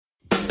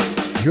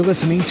You're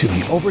listening to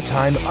the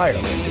Overtime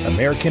Ireland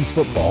American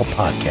Football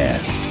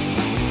Podcast.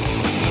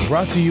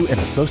 Brought to you in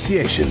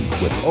association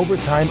with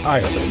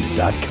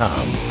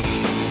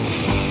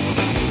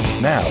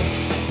OvertimeIreland.com. Now,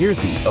 here's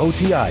the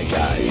OTI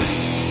guys.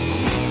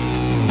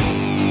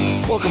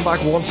 Welcome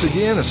back once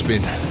again. It's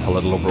been a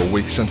little over a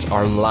week since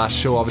our last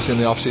show, obviously in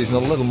the off-season. A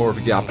little more of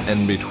a gap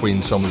in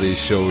between some of these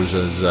shows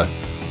as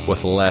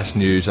with less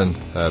news and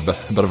a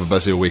bit of a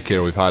busy week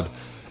here we've had.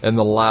 In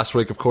the last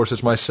week, of course,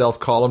 it's myself,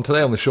 Colin.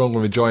 Today on the show I'm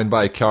going to be joined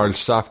by Karl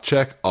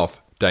Savchek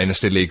of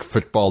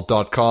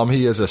DynastyLeagueFootball.com.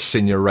 He is a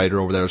senior writer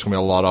over there. There's going to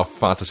be a lot of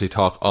fantasy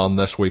talk on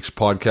this week's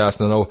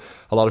podcast. And I know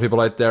a lot of people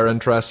out there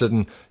interested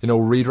in,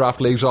 redraft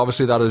leagues.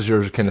 Obviously, that is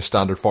your kind of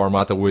standard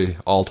format that we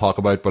all talk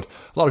about. But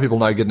a lot of people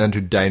now getting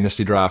into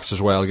dynasty drafts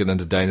as well, getting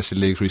into dynasty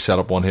leagues. We set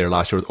up one here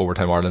last year with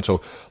Overtime Ireland.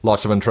 So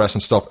lots of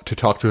interesting stuff to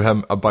talk to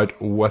him about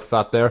with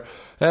that there.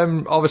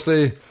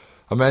 Obviously,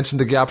 I mentioned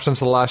the gap since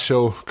the last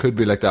show could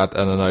be like that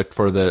in and out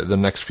for the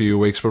next few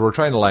weeks, but we're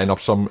trying to line up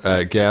some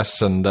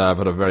guests, and I've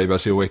had a very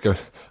busy week.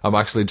 I'm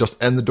actually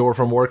just in the door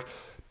from work,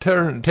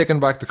 taking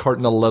back the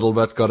curtain a little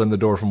bit, got in the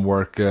door from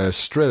work,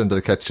 straight into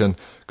the kitchen,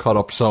 cut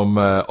up some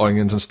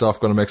onions and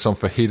stuff, going to make some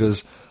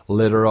fajitas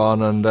later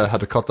on, and had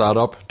to cut that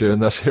up, doing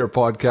this here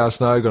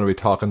podcast now. Going to be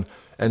talking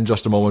in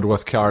just a moment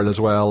with Karl as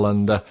well,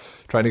 and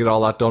trying to get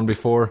all that done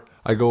before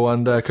I go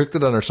and cook the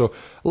dinner. So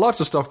lots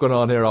of stuff going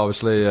on here,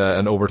 obviously,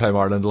 in Overtime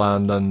Ireland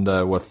land, and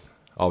with,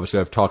 obviously,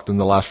 I've talked in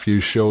the last few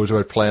shows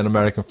about playing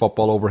American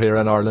football over here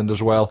in Ireland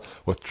as well,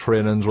 with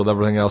trainings, with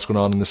everything else going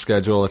on in the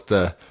schedule. It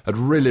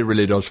really,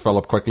 really does fill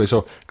up quickly,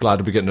 so glad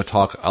to be getting to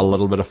talk a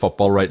little bit of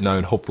football right now,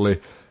 and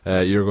hopefully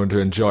you're going to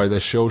enjoy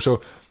this show.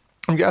 So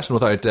I'm guessing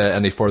without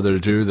any further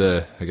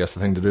ado, I guess the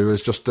thing to do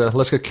is just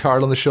let's get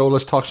Karl on the show,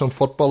 let's talk some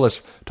football,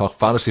 let's talk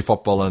fantasy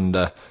football, and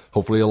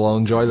hopefully you'll all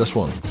enjoy this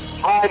one.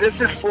 Hi,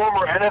 this is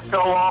former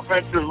NFL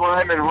offensive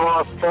lineman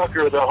Ross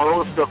Tucker, the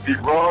host of the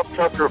Ross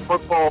Tucker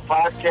Football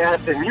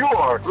Podcast, and you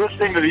are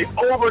listening to the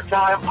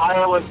Overtime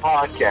Ireland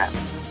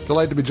Podcast.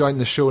 Delighted to be joined in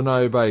the show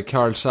now by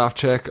Karl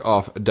Savchek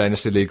of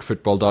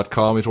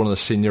DynastyLeagueFootball.com. He's one of the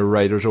senior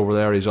writers over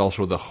there. He's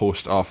also the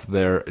host of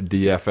their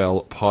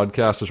DFL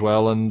podcast as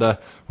well. And we're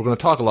going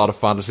to talk a lot of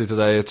fantasy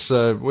today.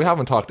 We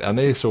haven't talked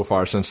any so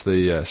far since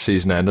the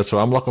season ended, so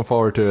I'm looking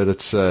forward to it.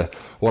 It's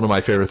one of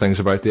my favourite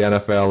things about the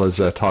NFL is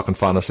talking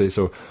fantasy.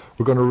 So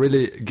we're going to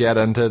really get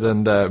into it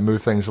and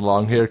move things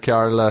along here.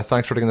 Karl,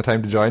 thanks for taking the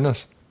time to join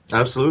us.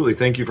 Absolutely.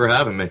 Thank you for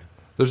having me.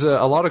 There's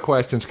a lot of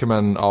questions come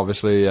in,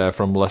 obviously,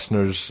 from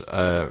listeners,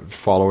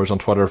 followers on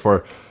Twitter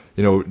for,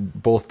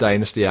 both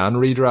Dynasty and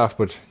Redraft,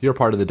 but you're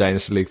part of the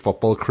Dynasty League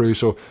football crew,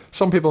 so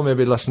some people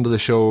maybe listen to the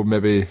show,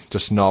 maybe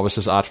just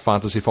novices at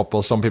fantasy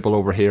football. Some people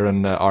over here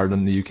in Ireland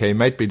and the UK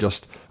might be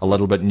just a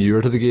little bit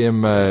newer to the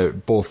game,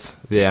 both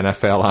the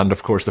NFL and,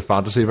 of course, the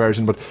fantasy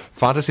version, but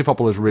fantasy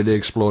football has really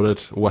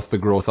exploded with the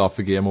growth of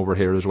the game over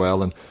here as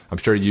well, and I'm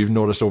sure you've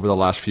noticed over the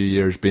last few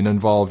years, being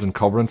involved in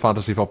covering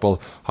fantasy football,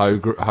 how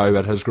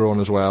it has grown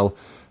as well.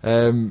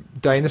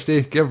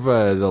 Dynasty, give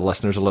the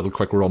listeners a little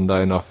quick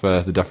rundown of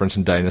the difference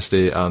in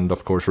Dynasty and,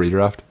 of course,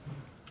 Redraft.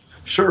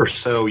 Sure.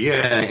 So,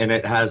 and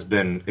it has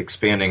been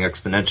expanding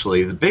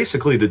exponentially.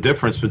 Basically, the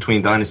difference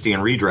between Dynasty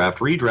and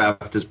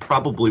Redraft is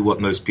probably what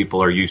most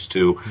people are used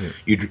to.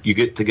 Yeah. You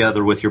get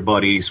together with your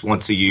buddies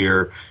once a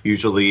year,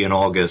 usually in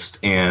August,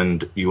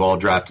 and you all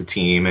draft a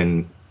team,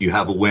 and you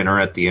have a winner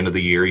at the end of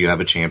the year, you have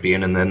a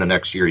champion, and then the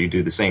next year you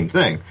do the same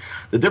thing.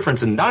 The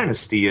difference in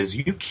Dynasty is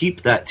you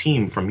keep that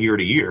team from year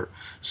to year.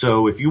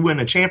 So if you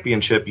win a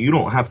championship, you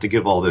don't have to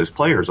give all those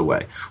players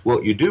away.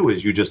 What you do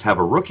is you just have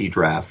a rookie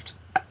draft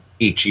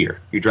each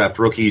year. You draft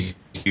rookies,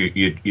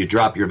 you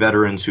drop your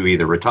veterans who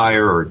either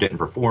retire or didn't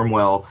perform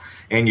well,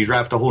 and you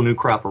draft a whole new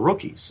crop of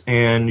rookies.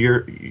 And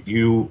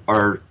you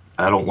are,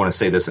 I don't want to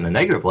say this in a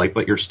negative light,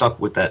 but you're stuck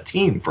with that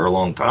team for a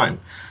long time.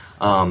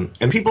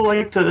 And people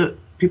like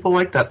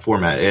that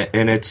format,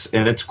 and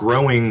it's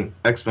growing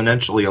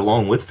exponentially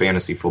along with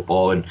fantasy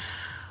football. And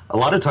a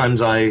lot of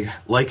times I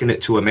liken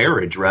it to a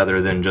marriage rather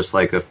than just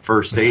like a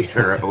first date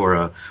or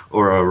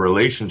a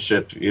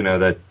relationship,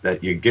 that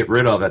you get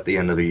rid of at the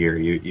end of the year.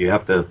 You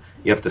have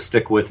to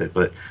stick with it.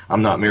 But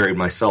I'm not married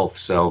myself,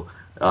 so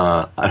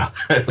I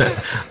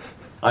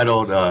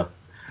don't.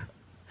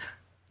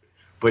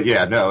 But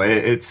yeah, no,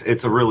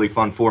 it's a really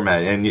fun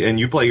format, and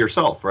you play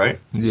yourself, right?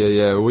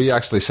 Yeah. We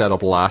actually set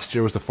up last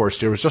year. Was the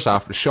first year. It was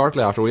just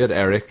shortly after we had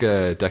Eric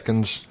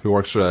Dickens, who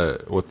works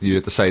with you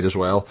at the site as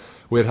well.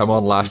 We had him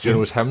on last year, and it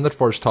was him that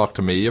first talked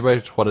to me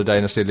about what a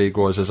Dynasty League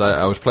was. As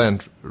I was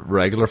playing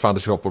regular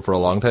fantasy football for a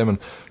long time, and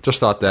just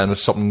thought then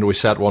it's something we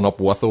set one up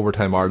with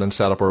Overtime Ireland,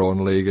 set up our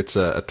own league. It's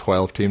a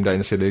 12-team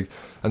Dynasty League,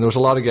 and there was a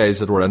lot of guys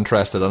that were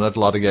interested in it, a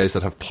lot of guys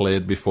that have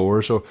played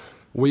before, so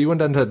we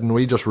went into it, and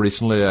we just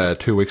recently,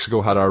 2 weeks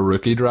ago, had our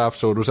rookie draft,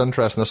 so it was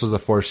interesting. This was the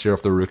first year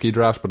of the rookie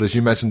draft, but as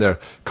you mentioned there,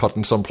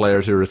 cutting some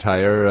players who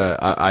retire,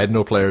 I had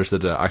no players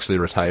that actually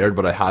retired,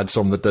 but I had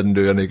some that didn't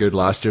do any good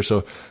last year,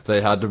 so they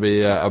had to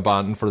be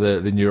abandoned for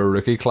the newer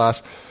rookie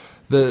class.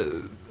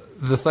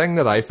 The thing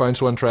that I found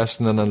so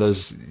interesting in it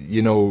is,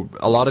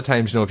 a lot of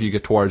times, if you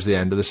get towards the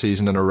end of the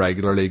season in a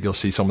regular league, you'll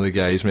see some of the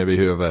guys maybe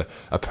who have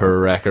a poor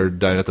record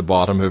down at the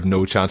bottom, who have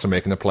no chance of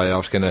making the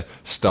playoffs, kind of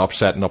stop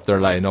setting up their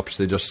lineups.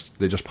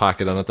 They just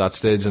pack it in at that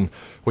stage. And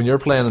when you're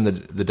playing in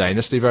the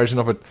Dynasty version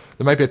of it,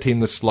 there might be a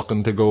team that's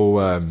looking to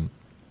go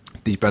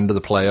deep into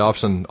the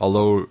playoffs, and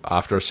although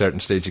after a certain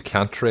stage you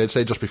can't trade,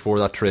 say just before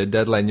that trade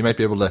deadline, you might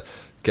be able to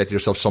get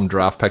yourself some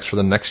draft picks for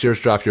the next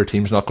year's draft. Your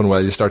team's not going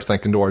well, you start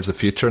thinking towards the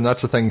future, and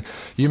that's the thing.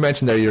 You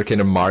mentioned there you're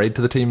kind of married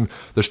to the team.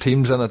 There's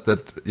teams in it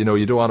that, you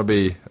don't want to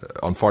be,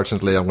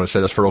 unfortunately, I'm going to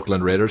say this for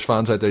Oakland Raiders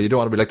fans out there, you don't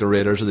want to be like the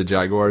Raiders or the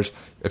Jaguars.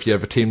 If you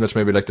have a team that's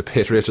maybe like the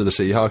Patriots or the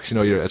Seahawks,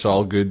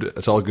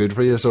 it's all good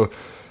for you. So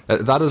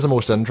that is the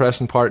most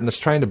interesting part, and it's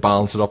trying to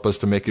balance it up as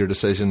to make your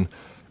decision.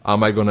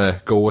 Am I going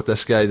to go with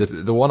this guy?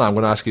 The one I'm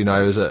going to ask you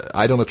now is,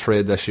 I done a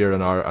trade this year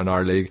in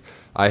our league.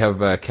 I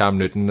have Cam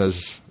Newton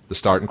as the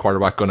starting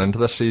quarterback going into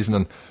this season,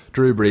 and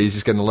Drew Brees,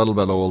 he's getting a little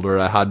bit older.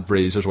 I had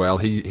Brees as well.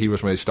 He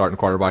was my starting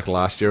quarterback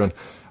last year, and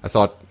I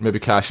thought maybe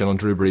cash in on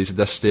Drew Brees at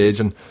this stage.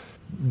 And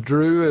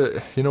Drew,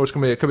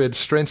 it could be a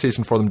strange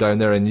season for them down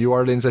there in New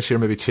Orleans this year.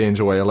 Maybe change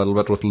away a little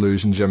bit with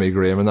losing Jimmy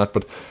Graham and that.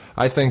 But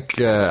I think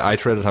I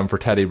traded him for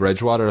Teddy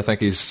Bridgewater. I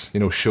think he's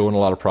shown a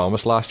lot of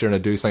promise last year, and I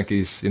do think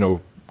he's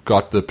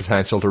got the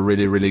potential to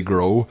really, really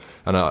grow.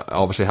 And I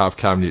obviously have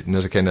Cam Newton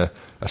as a kind of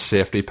a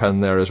safety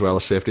pin there as well,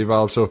 as safety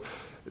valve. So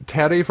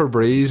Teddy for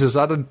Brees, is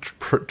that a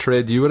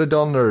trade you would have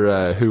done,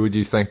 or who would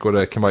you think would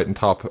have come out on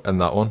top in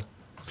that one?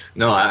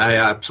 No, I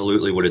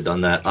absolutely would have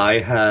done that. I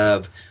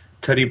have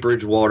Teddy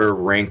Bridgewater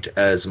ranked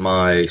as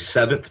my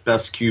 7th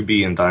best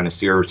QB in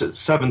Dynasty, or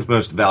 7th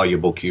most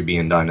valuable QB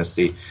in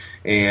Dynasty.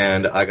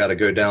 And I got to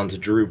go down to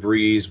Drew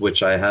Brees,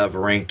 which I have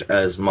ranked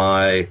as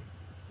my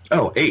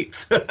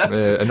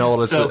 8th.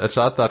 No, it's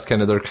at that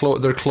kind of,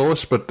 they're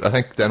close, but I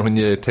think then when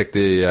you take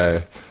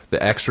the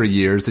extra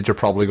years that you're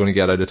probably going to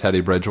get out of Teddy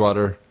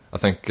Bridgewater, I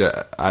think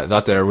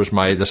that there was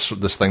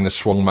this thing that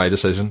swung my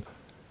decision.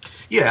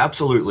 Yeah,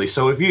 absolutely.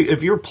 So if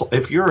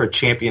you're a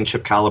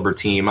championship caliber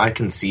team, I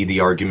can see the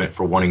argument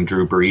for wanting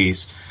Drew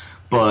Brees,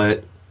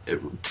 but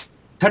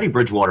Teddy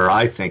Bridgewater,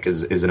 I think,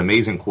 is an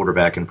amazing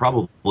quarterback and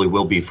probably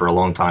will be for a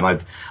long time.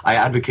 I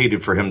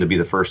advocated for him to be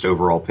the first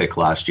overall pick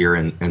last year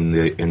in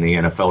the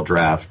NFL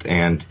draft,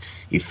 and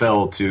he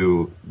fell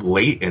to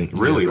late in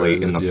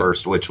the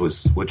first, which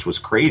was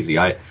crazy.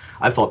 I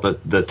thought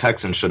that the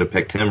Texans should have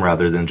picked him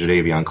rather than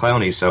Jadeveon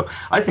Clowney. So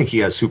I think he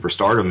has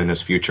superstardom in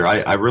his future.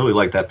 I really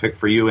like that pick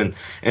for you,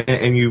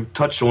 and you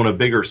touched on a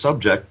bigger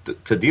subject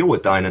to deal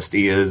with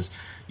Dynasty is,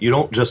 you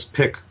don't just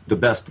pick the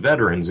best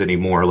veterans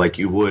anymore like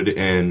you would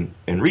in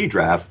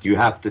redraft. You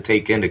have to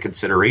take into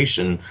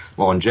consideration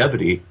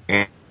longevity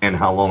and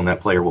how long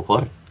that player will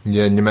play.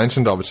 Yeah, and you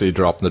mentioned obviously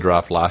dropping the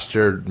draft last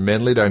year,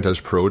 mainly down to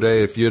his pro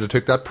day. If you had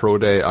took that pro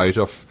day out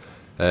of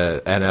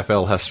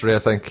NFL history, I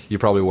think you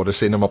probably would have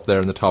seen him up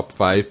there in the top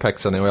 5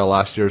 picks anyway.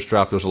 Last year's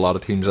draft, there was a lot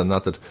of teams in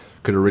that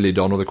could have really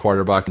done with a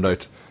quarterback and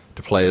out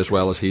to play as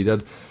well as he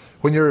did.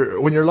 When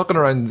you're looking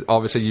around,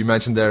 obviously you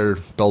mentioned they're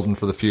building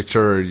for the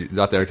future,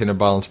 that they're kind of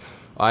balance.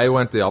 I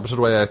went the opposite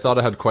way. I thought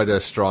I had quite a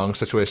strong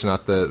situation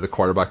at the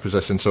quarterback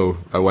position, so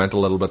I went a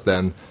little bit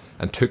then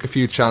and took a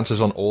few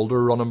chances on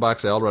older running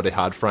backs. I already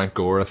had Frank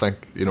Gore. I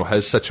think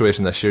his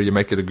situation this year, you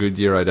might get a good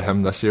year out of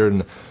him this year,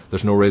 and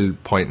there's no real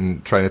point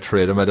in trying to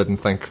trade him. I didn't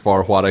think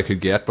for what I could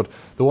get, but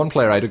the one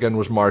player I took in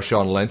was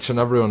Marshawn Lynch, and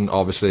everyone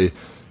obviously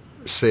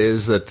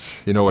says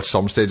that at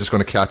some stage it's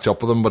going to catch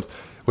up with him, but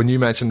when you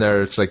mentioned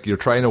there, it's like you're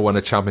trying to win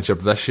a championship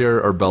this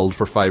year or build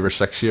for 5 or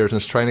 6 years,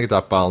 and it's trying to get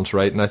that balance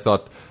right. And I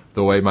thought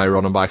the way my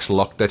running backs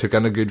looked, I took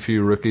in a good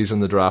few rookies in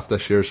the draft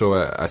this year, so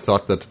I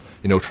thought that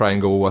try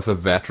and go with a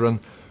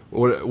veteran.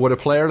 Would a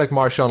player like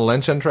Marshawn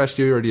Lynch interest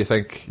you, or do you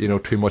think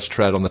too much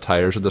tread on the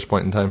tires at this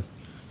point in time?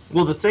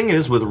 Well, the thing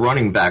is with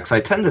running backs,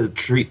 I tend to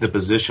treat the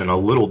position a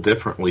little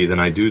differently than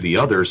I do the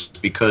others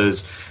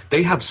because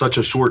they have such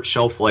a short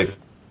shelf life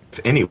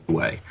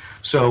anyway.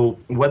 So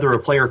whether a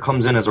player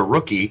comes in as a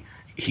rookie,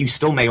 he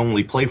still may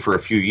only play for a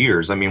few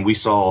years. I mean, we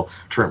saw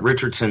Trent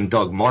Richardson,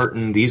 Doug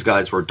Martin. These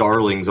guys were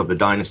darlings of the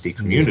Dynasty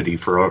community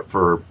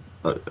for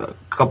a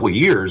couple of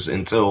years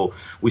until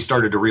we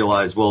started to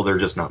realize, well, they're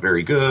just not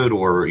very good,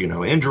 or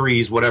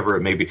injuries, whatever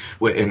it may be.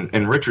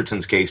 In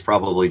Richardson's case,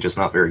 probably just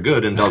not very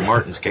good. In Doug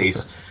Martin's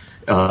case,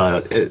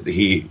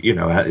 he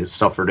has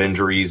suffered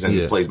injuries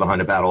and plays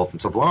behind a bad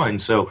offensive line.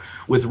 So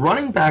with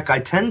running back, I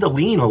tend to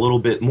lean a little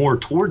bit more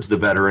towards the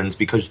veterans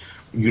because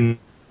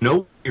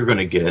know you're going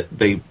to get.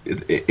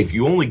 If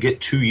you only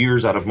get 2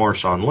 years out of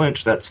Marshawn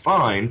Lynch, that's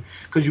fine,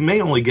 because you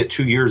may only get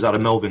 2 years out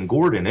of Melvin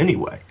Gordon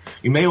anyway.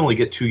 You may only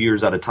get 2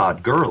 years out of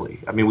Todd Gurley.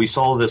 I mean, we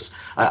saw this.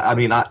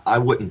 I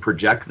wouldn't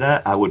project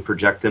that. I would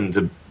project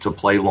them to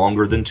play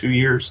longer than 2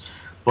 years.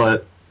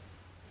 But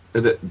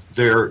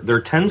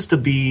there tends to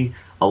be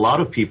a lot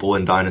of people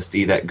in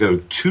Dynasty that go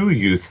too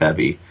youth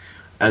heavy,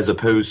 as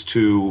opposed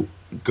to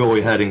go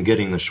ahead and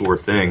getting the sure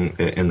thing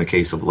in the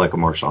case of like a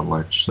Marshawn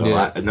Lynch. So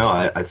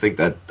I think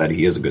that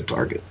he is a good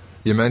target.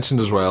 You mentioned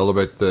as well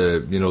about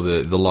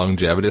the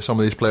longevity of some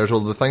of these players.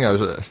 Well, the thing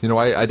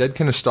I did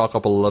kind of stock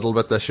up a little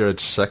bit this year at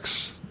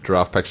 6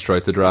 draft picks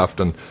throughout the draft,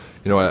 and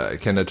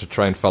kind of to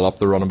try and fill up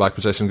the running back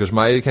position, because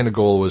my kind of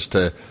goal was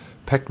to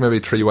pick maybe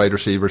 3 wide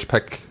receivers,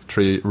 pick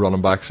 3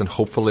 running backs, and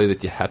hopefully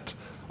that you hit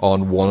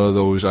on one of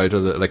those out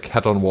of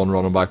hit on 1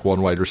 running back,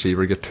 1 wide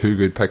receiver, get 2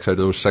 good picks out of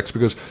those 6.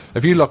 Because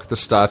if you look at the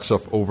stats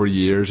of over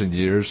years and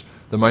years,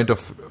 the amount of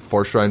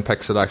first round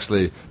picks that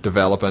actually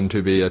develop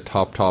into be a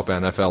top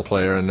NFL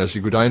player, and as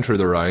you go down through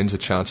the rounds, the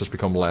chances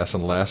become less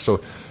and less.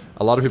 So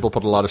a lot of people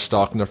put a lot of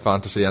stock in their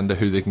fantasy into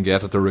who they can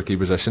get at the rookie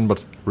position,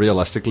 but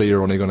realistically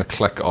you're only going to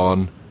click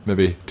on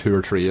maybe 2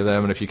 or 3 of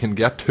them, and if you can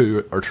get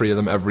 2 or 3 of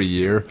them every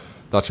year,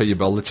 that's how you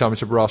build a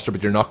championship roster.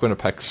 But you're not going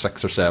to pick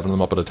 6 or 7 of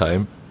them up at a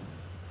time.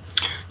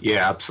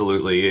 Yeah,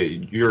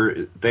 absolutely.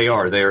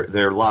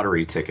 They're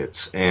lottery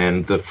tickets,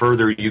 and the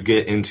further you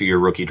get into your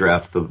rookie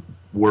draft, the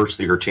worse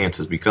your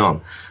chances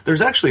become.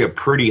 There's actually a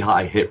pretty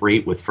high hit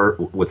rate with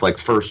like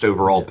first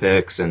overall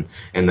picks and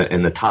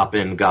the top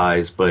end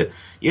guys, but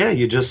yeah,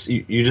 you just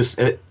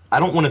I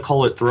don't want to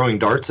call it throwing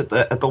darts at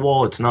the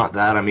wall. It's not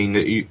that. I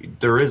mean,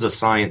 there is a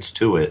science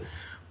to it,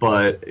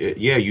 but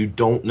yeah, you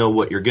don't know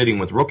what you're getting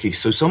with rookies.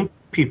 So some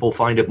people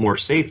find it more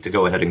safe to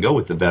go ahead and go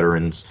with the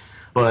veterans.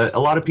 But a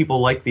lot of people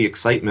like the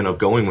excitement of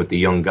going with the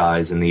young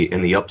guys and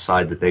the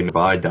upside that they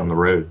provide down the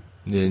road.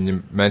 Yeah, and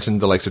you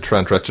mentioned the likes of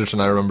Trent Richardson.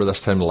 I remember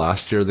this time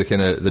last year,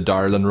 the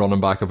darling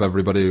running back of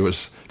everybody who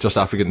was just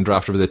after getting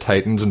drafted by the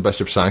Titans, and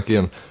Bishop Sankey,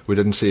 and we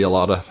didn't see a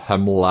lot of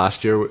him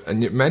last year.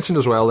 And you mentioned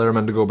as well there a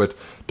minute ago about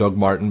Doug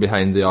Martin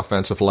behind the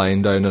offensive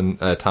line down in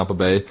Tampa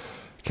Bay.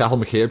 Cathal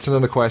McCabe's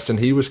in a question.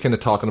 He was kind of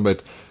talking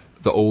about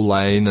the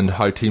O-line and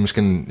how teams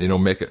can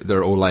make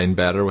their O-line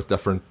better with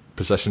different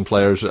position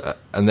players,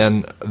 and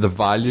then the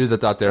value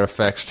that there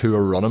affects to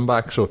a running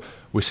back. So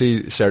we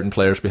see certain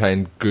players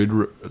behind good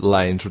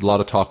lines, with a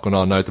lot of talk going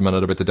on now at the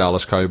minute about the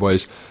Dallas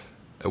Cowboys.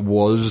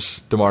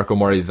 Was DeMarco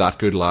Murray that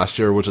good last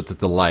year? Was it that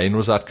the line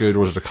was that good?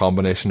 Was it a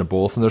combination of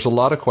both? And there's a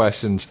lot of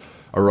questions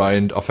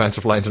around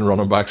offensive lines and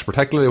running backs,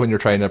 particularly when you're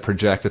trying to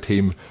project a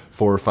team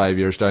 4 or 5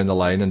 years down the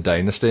line in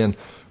Dynasty. And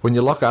when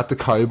you look at the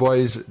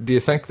Cowboys, do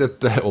you think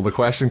that, the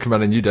question came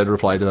in and you did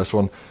reply to this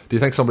one, do you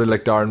think somebody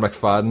like Darren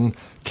McFadden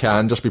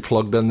can just be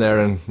plugged in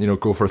there and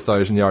go for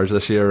 1,000 yards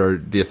this year, or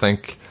do you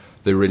think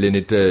they really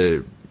need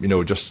to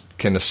just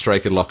kind of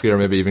strike it lucky, or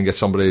maybe even get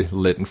somebody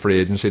late in free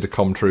agency to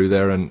come through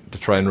there and to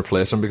try and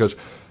replace him? Because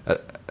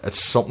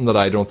it's something that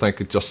I don't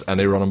think just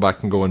any running back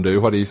can go and do.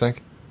 What do you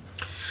think?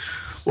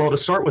 Well, to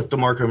start with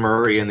DeMarco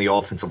Murray and the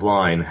offensive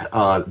line,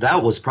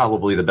 that was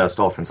probably the best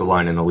offensive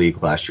line in the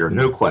league last year,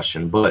 no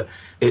question. But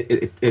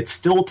it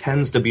still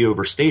tends to be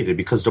overstated,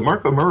 because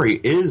DeMarco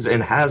Murray is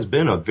and has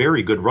been a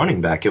very good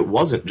running back. It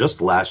wasn't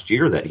just last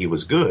year that he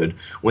was good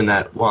when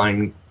that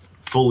line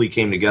fully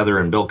came together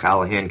and Bill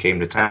Callahan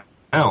came to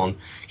town.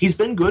 He's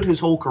been good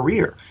his whole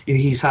career.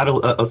 He's had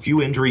a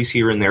few injuries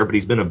here and there, but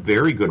he's been a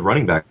very good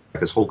running back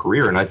his whole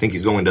career, and I think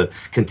he's going to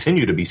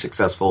continue to be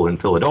successful in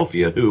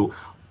Philadelphia, who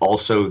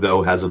also,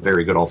 though, has a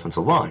very good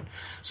offensive line.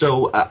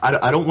 So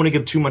I don't want to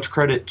give too much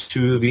credit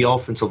to the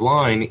offensive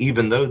line,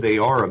 even though they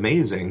are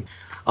amazing.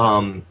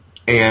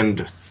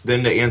 And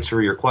then to answer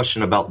your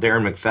question about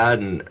Darren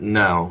McFadden,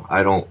 no,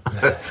 I don't.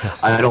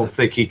 I don't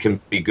think he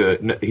can be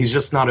good. No, he's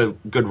just not a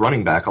good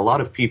running back. A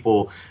lot of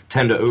people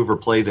tend to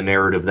overplay the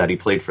narrative that he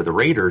played for the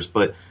Raiders,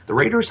 but the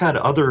Raiders had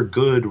other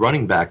good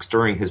running backs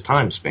during his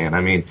time span.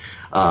 I mean,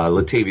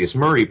 Latavius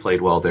Murray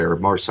played well there.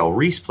 Marcel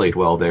Reese played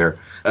well there.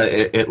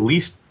 At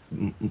least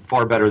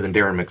far better than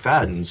Darren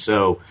McFadden.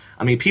 So,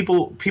 I mean,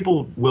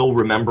 people will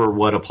remember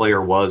what a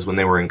player was when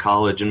they were in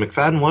college, and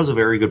McFadden was a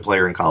very good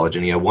player in college,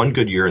 and he had one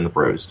good year in the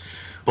pros.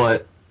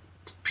 But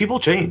people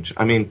change.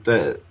 I mean,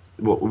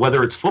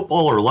 whether it's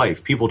football or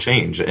life, people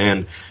change,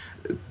 and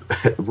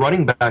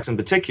running backs in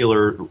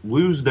particular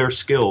lose their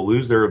skill,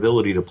 lose their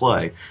ability to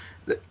play.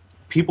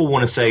 People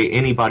want to say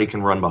anybody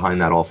can run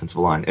behind that offensive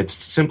line. It's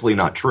simply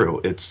not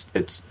true. It's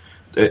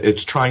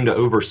trying to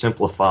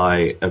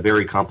oversimplify a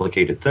very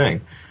complicated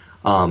thing.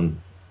 One,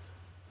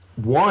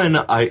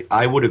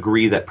 I would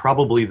agree that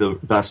probably the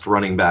best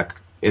running back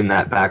in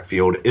that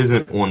backfield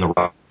isn't on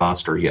the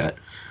roster yet.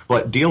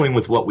 But dealing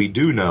with what we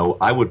do know,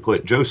 I would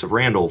put Joseph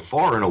Randle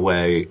far and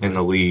away in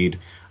the lead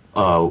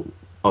of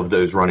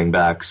those running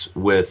backs,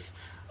 with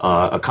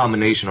a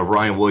combination of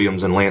Ryan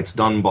Williams and Lance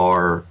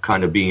Dunbar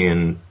kind of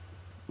being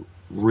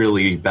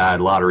really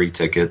bad lottery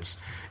tickets.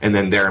 And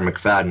then Darren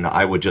McFadden,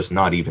 I would just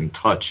not even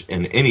touch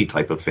in any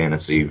type of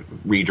fantasy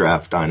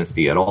redraft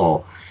dynasty at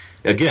all.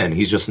 Again,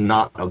 he's just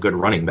not a good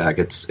running back.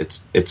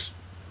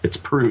 It's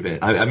proven.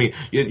 I mean,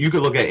 you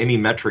could look at any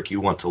metric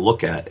you want to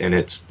look at, and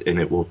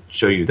it will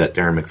show you that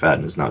Darren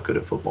McFadden is not good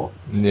at football.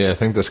 Yeah, I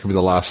think this could be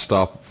the last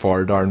stop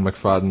for Darren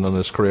McFadden in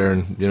his career,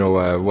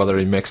 and whether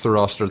he makes the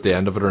roster at the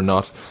end of it or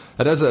not.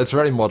 It's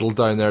very muddled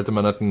down there at the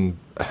minute, and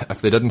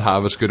if they didn't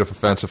have as good of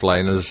offensive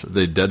line as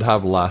they did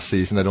have last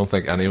season, I don't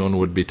think anyone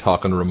would be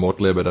talking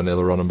remotely about any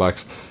other running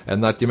backs.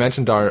 And that you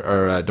mentioned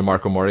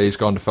DeMarco Murray, he's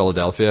gone to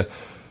Philadelphia.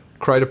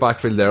 Crowded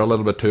backfield there a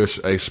little bit too.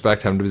 I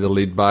expect him to be the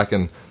lead back,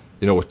 and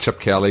with Chip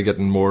Kelly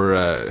getting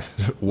more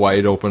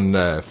wide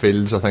open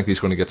fields, I think he's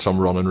going to get some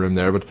running room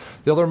there. But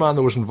the other man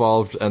that was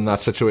involved in that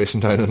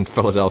situation down in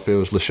Philadelphia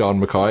was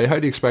LaShawn McCoy. How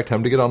do you expect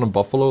him to get on in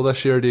Buffalo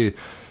this year?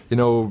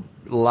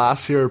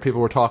 Last year people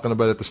were talking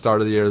about at the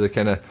start of the year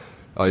that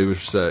he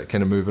was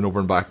kind of moving over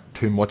and back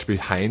too much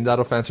behind that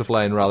offensive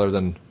line rather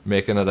than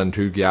making it in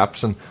two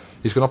gaps, and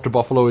he's going up to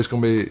Buffalo. He's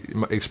going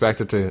to be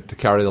expected to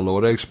carry the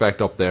load. I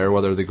expect up there,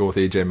 whether they go with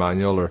AJ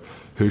Manuel or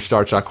who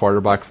starts at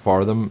quarterback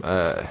for them.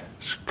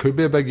 Could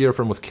be a big year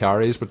for him with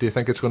carries, but do you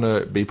think it's going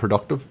to be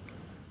productive?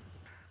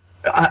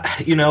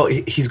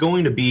 He's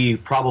going to be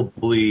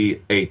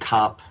probably a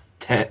top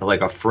 10,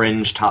 like a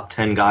fringe top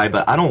 10 guy,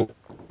 but I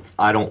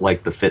don't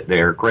like the fit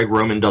there. Greg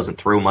Roman doesn't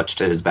throw much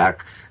to his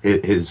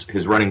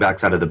running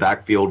backs out of the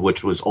backfield,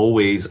 which was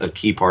always a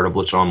key part of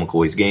LaShawn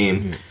McCoy's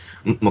game.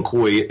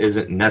 McCoy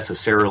isn't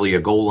necessarily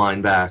a goal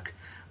line back.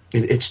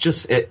 It's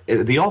just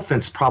the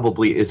offense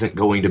probably isn't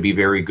going to be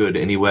very good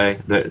anyway.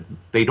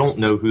 They don't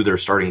know who their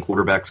starting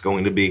quarterback's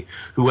going to be.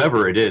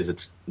 Whoever it is,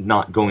 it's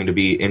not going to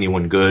be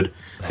anyone good.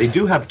 They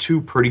do have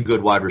two pretty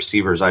good wide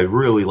receivers. I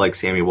really like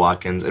Sammy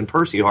Watkins, and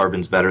Percy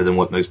Harvin's better than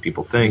what most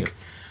people think.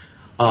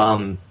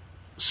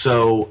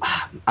 So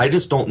I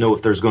just don't know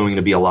if there's going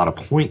to be a lot of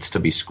points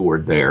to be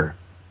scored there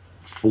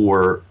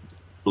for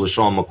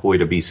LaShawn McCoy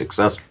to be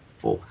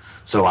successful.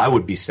 So I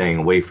would be staying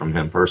away from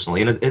him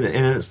personally. And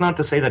it's not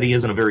to say that he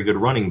isn't a very good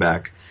running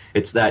back.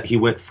 It's that he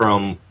went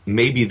from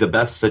maybe the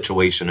best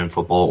situation in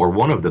football, or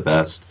one of the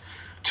best,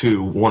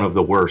 to one of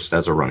the worst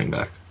as a running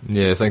back.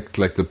 Yeah, I think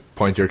like the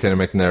point you're kind of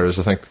making there is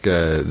I think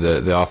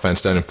the offense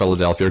down in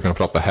Philadelphia are going to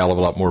put up a hell of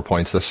a lot more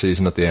points this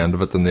season at the end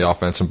of it than the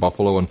offense in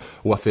Buffalo, and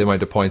with the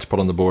amount of points put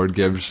on the board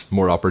gives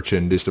more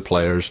opportunities to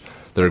players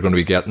that are going to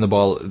be getting the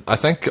ball. I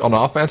think on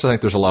offense, I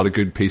think there's a lot of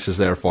good pieces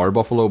there for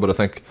Buffalo, but I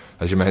think,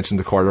 as you mentioned,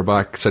 the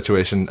quarterback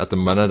situation at the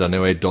minute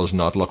anyway does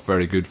not look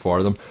very good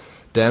for them.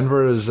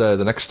 Denver is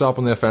the next stop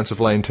on the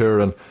offensive line tour,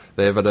 and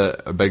they've had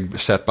a big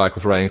setback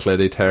with Ryan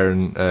Clady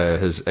tearing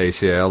his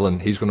ACL,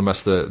 and he's going to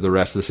miss the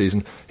rest of the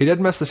season. He did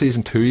miss the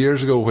season 2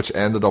 years ago, which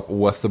ended up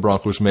with the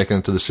Broncos making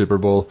it to the Super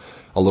Bowl,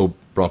 although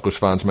Broncos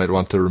fans might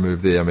want to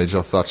remove the image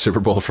of that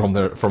Super Bowl from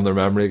their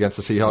memory against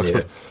the Seahawks. Yeah.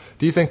 But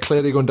do you think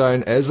Clady going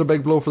down is a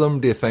big blow for them?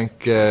 Do you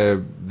think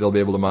they'll be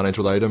able to manage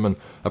without him? And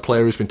a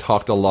player who's been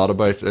talked a lot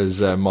about is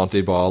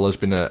Monty Ball, has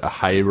been a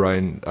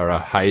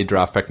high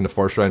draft pick in the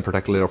first round,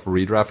 particularly off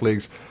redraft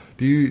leagues.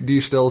 Do you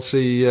still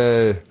see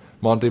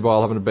Monty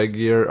Ball having a big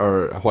year,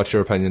 or what's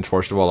your opinions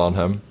first of all on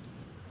him?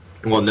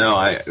 Well, no,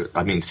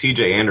 I mean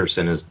CJ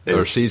Anderson is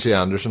or CJ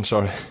Anderson,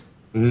 sorry.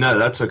 No,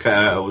 that's okay.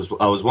 I was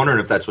wondering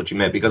if that's what you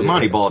meant, because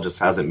Monty Ball just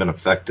hasn't been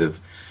effective.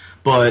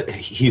 But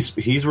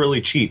he's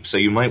really cheap, so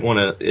you might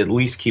want to at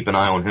least keep an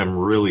eye on him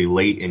really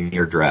late in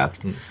your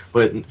draft.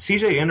 But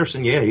C.J.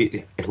 Anderson,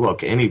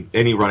 look,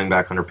 any running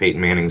back under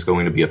Peyton Manning is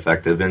going to be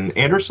effective, and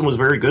Anderson was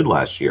very good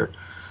last year.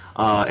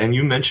 And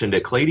you mentioned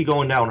it, Clady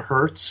going down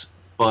hurts,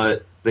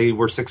 but they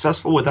were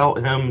successful without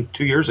him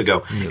 2 years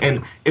ago. Yeah.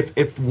 And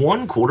if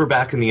one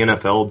quarterback in the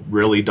NFL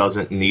really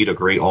doesn't need a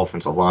great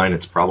offensive line,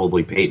 it's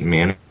probably Peyton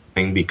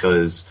Manning,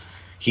 because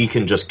he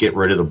can just get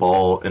rid of the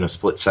ball in a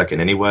split second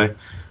anyway.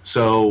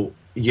 So,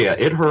 yeah,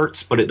 it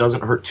hurts, but it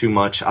doesn't hurt too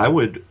much. In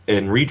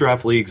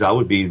redraft leagues, I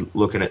would be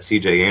looking at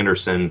C.J.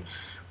 Anderson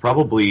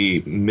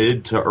probably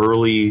mid to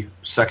early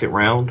second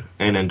round,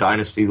 and in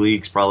dynasty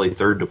leagues, probably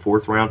third to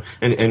fourth round.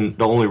 And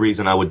the only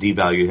reason I would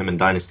devalue him in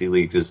dynasty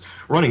leagues is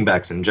running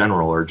backs in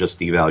general are just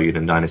devalued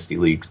in dynasty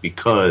leagues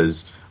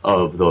because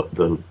of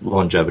the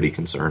longevity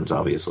concerns,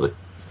 obviously.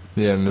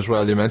 Yeah, and as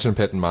well, you mentioned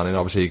Peyton Manning.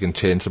 Obviously, he can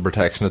change the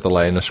protection at the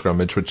line of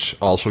scrimmage, which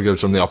also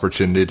gives them the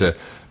opportunity to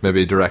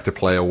maybe direct a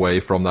play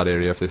away from that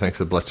area if they think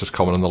the blitz is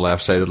coming on the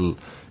left side. It'll,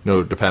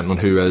 depending on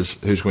who's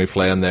going to be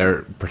playing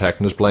there,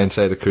 protecting his blind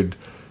side, it could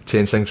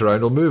change things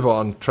around. We'll move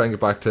on, try and get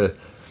back to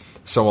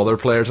some other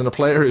players. And a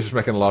player who's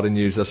making a lot of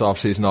news this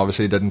offseason,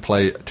 obviously didn't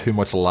play too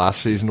much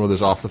last season with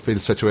his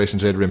off-the-field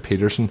situations, Adrian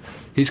Peterson.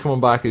 He's coming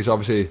back. He's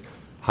obviously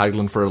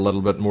haggling for a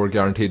little bit more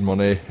guaranteed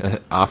money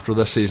after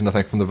this season, I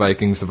think, from the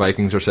Vikings. The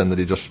Vikings are saying that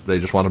they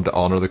just want him to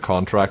honour the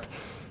contract.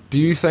 Do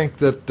you think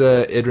that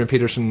Adrian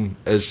Peterson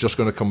is just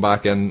going to come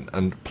back in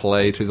and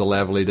play to the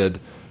level he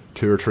did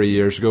 2 or 3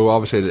 years ago?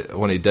 Obviously,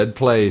 when he did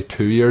play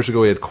 2 years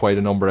ago, he had quite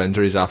a number of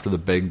injuries after the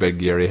big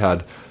year he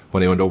had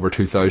when he went over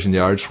 2,000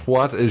 yards.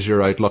 What is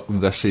your outlook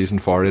this season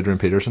for Adrian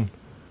Peterson?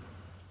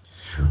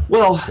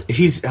 Well,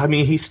 he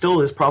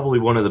still is probably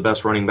one of the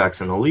best running backs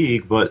in the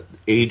league, but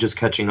age is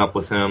catching up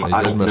with him.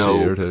 I don't know. Miss a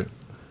year too.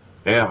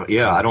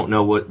 Yeah, I don't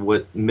know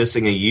what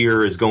missing a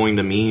year is going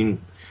to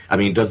mean. I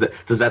mean, does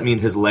that mean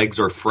his legs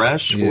are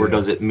fresh, or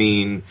does it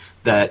mean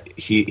that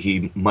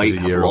he might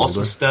have lost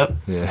a step?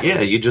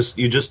 Yeah, you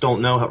just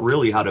don't know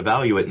really how to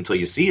value it until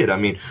you see it. I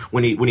mean,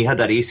 when he had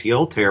that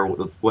ACL tear,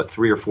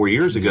 3 or 4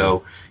 years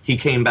ago, he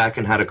came back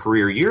and had a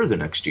career year the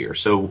next year.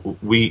 So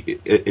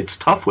it's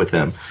tough with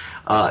him.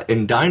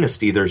 In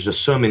Dynasty, there's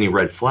just so many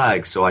red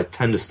flags, so I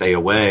tend to stay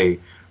away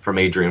from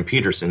Adrian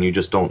Peterson. You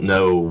just don't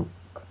know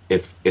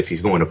if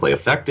he's going to play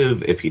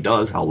effective, if he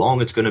does, how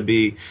long it's going to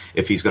be,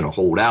 if he's going to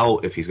hold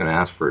out, if he's going to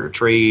ask for a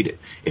trade,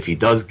 if he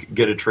does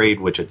get a trade,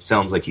 which it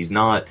sounds like he's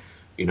not.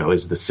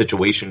 Is the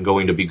situation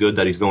going to be good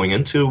that he's going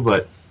into?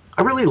 But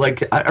I really like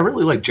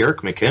Jerick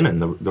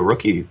McKinnon, the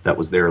rookie that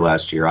was there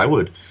last year. I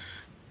would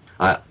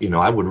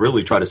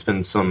really try to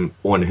spend some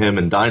on him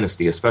in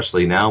Dynasty,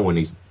 especially now when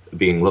he's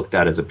being looked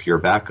at as a pure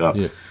backup.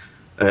 Yeah.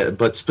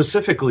 But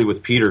specifically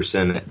with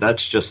Peterson,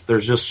 there's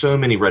just so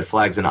many red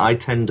flags, and I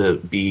tend to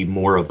be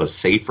more of a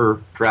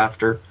safer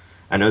drafter.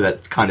 I know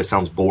that kind of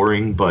sounds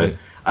boring, but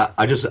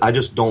I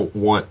just don't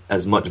want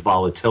as much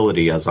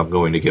volatility as I'm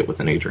going to get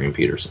with an Adrian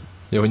Peterson.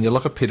 Yeah, when you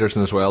look at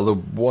Peterson as well, the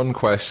one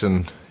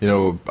question,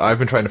 I've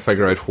been trying to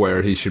figure out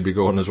where he should be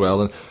going as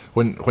well. And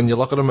when you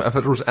look at him, if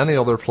it was any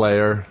other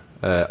player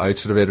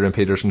outside of Adrian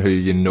Peterson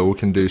who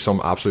can do some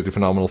absolutely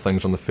phenomenal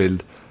things on the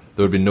field,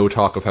 there would be no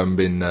talk of him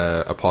being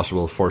a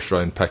possible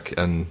first-round pick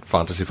in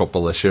fantasy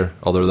football this year,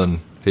 other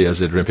than he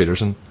is Adrian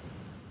Peterson.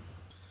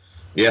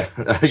 Yeah,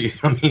 you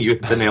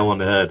hit the nail on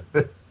the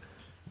head.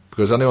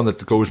 Because anyone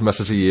that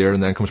misses a year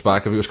and then comes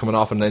back, if he was coming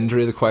off an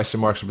injury, the question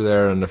marks would be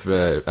there. And if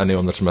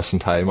anyone that's missing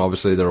time,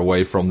 obviously they're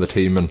away from the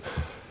team, and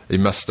he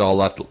missed all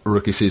that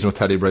rookie season with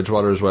Teddy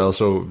Bridgewater as well.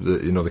 So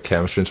the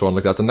chemistry and so on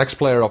like that. The next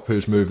player up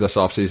who's moved this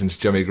offseason is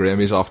Jimmy Graham.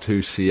 He's off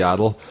to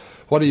Seattle.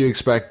 What do you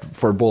expect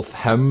for both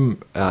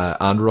him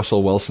and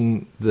Russell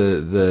Wilson?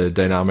 The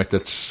dynamic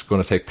that's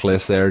going to take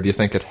place there. Do you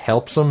think it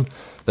helps him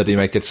that he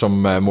might get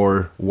some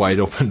more wide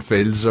open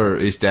fields, or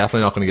he's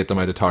definitely not going to get the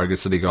amount of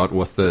targets that he got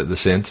with the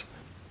Saints?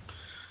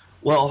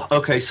 Well,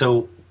 okay,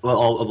 so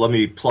let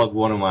me plug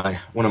one of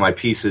my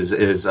pieces.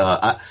 Is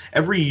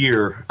every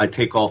year I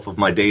take off of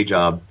my day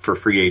job for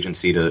free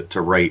agency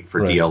to write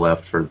for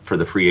DLF for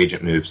the free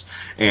agent moves,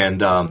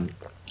 and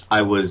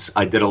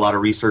I did a lot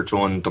of research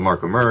on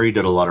DeMarco Murray,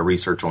 did a lot of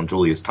research on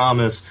Julius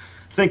Thomas,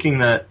 thinking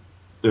that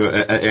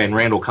and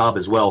Randall Cobb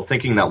as well,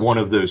 thinking that one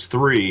of those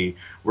three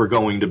were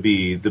going to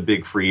be the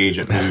big free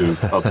agent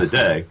move of the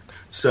day.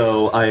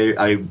 So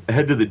I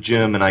head to the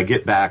gym and I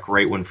get back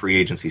right when free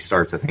agency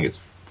starts. I think it's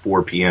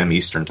 4 p.m.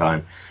 Eastern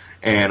time,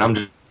 and I'm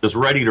just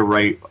ready to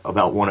write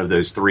about one of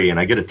those three, and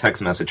I get a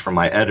text message from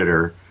my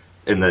editor,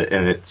 and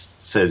it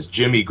says,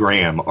 "Jimmy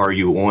Graham, are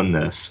you on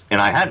this?" And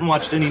I hadn't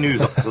watched any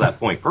news up to that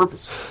point,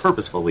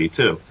 purposefully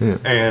too. Yeah.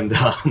 And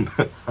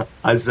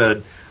I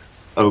said,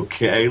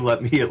 "Okay,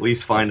 let me at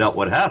least find out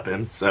what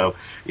happened." So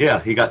yeah,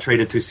 he got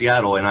traded to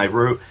Seattle, and I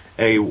wrote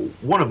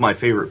one of my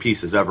favorite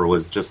pieces ever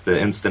was just the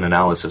instant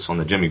analysis on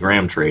the Jimmy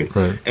Graham trade.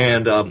 Right.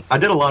 And I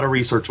did a lot of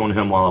research on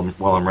him while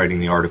I'm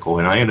writing the article,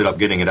 and I ended up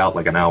getting it out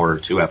like an hour or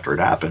two after it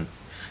happened.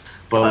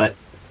 But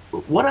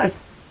what I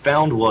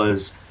found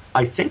was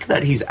I think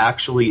that he's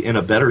actually in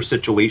a better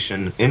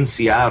situation in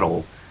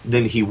Seattle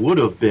than he would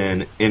have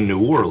been in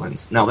New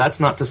Orleans. Now, that's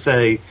not to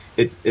say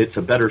it's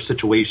a better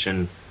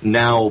situation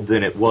now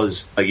than it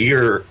was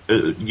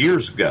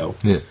years ago,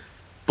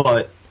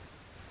 but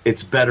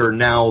it's better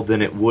now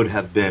than it would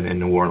have been in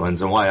New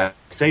Orleans. And why I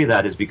say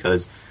that is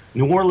because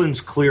New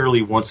Orleans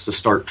clearly wants to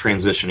start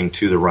transitioning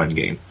to the run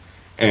game,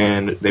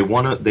 and they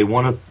want Drew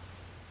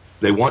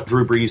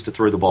Brees to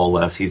throw the ball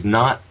less. He's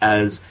not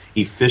as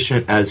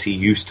efficient as he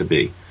used to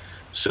be,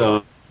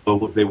 so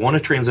they want to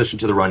transition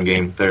to the run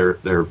game.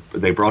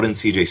 They brought in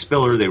C.J.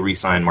 Spiller. They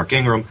re-signed Mark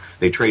Ingram.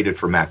 They traded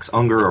for Max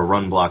Unger, a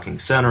run-blocking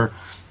center.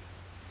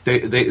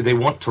 They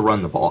want to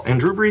run the ball,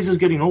 and Drew Brees is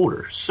getting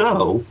older,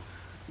 so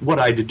what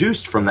I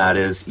deduced from that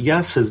is,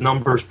 yes, his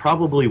numbers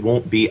probably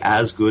won't be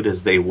as good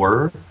as they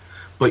were,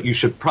 but you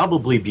should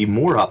probably be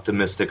more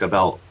optimistic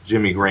about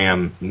Jimmy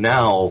Graham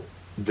now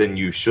than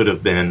you should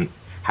have been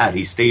had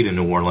he stayed in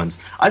New Orleans.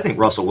 I think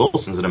Russell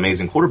Wilson's an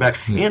amazing quarterback,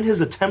 and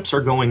his attempts are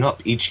going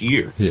up each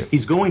year. Yeah.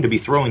 He's going to be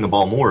throwing the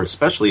ball more,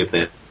 especially if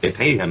they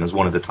pay him as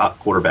one of the top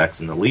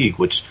quarterbacks in the league,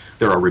 which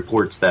there are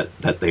reports that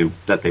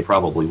they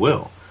probably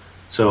will.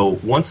 So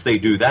once they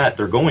do that,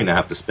 they're going to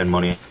have to spend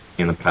money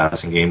in the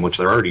passing game, which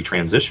they're already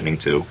transitioning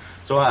to.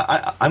 So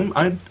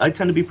I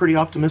tend to be pretty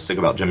optimistic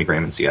about Jimmy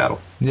Graham in Seattle.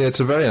 Yeah, it's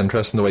a very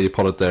interesting the way you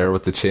put it there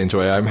with the change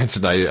away. I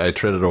mentioned I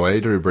traded away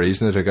Drew Brees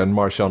and it again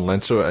Marshawn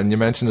Lynch. So, and you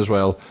mentioned as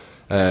well,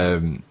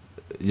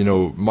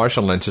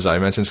 Marshawn Lynch, as I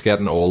mentioned, is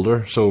getting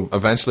older. So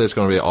eventually it's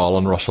going to be all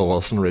on Russell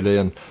Wilson, really.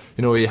 And,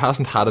 he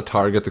hasn't had a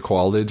target the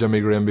quality of Jimmy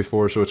Graham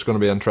before, so it's going to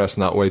be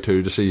interesting that way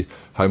too to see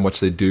how much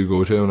they do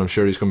go to him. And I'm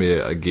sure he's going to be,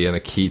 again, a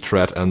key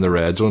threat in the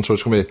red zone. So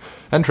it's going to be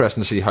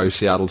interesting to see how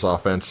Seattle's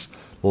offense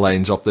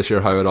lines up this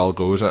year, how it all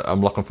goes.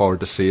 I'm looking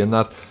forward to seeing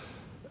that.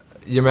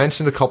 You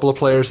mentioned a couple of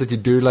players that you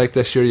do like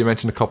this year. You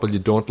mentioned a couple you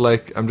don't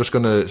like. I'm just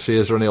going to see,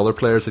 is there any other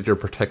players that you're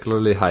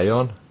particularly high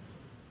on?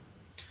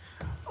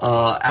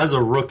 As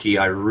a rookie,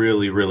 I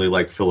really, really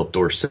like Philip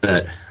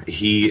Dorsett.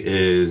 He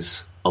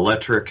is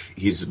electric.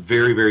 He's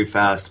very, very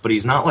fast, but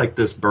he's not like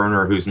this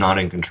burner who's not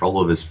in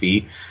control of his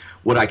feet.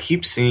 What I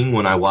keep seeing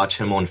when I watch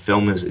him on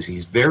film is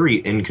he's very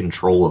in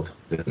control of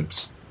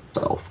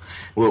himself.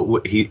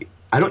 You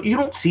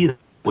don't see that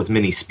with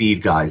many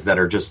speed guys that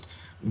are just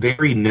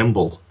very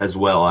nimble as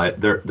well.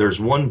 There's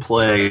one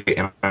play,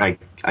 and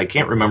I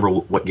can't remember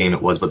what game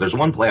it was, but there's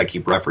one play I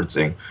keep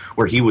referencing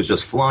where he was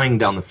just flying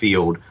down the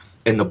field,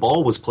 and the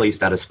ball was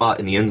placed at a spot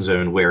in the end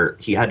zone where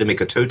he had to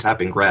make a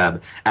toe-tapping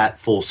grab at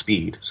full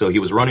speed. So he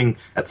was running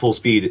at full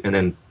speed and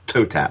then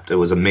toe-tapped. It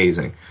was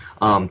amazing.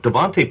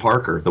 Devontae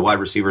Parker, the wide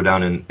receiver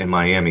down in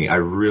Miami, I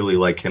really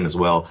like him as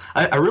well.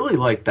 I really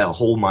like that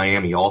whole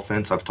Miami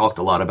offense. I've talked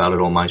a lot about it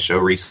on my show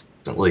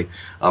recently.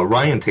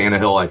 Ryan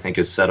Tannehill, I think,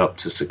 is set up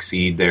to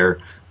succeed there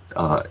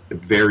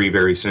very,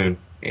 very soon.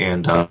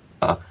 And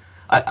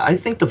I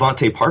think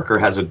Devontae Parker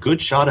has a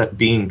good shot at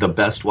being the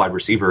best wide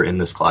receiver in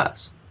this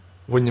class.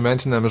 When you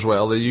mention them as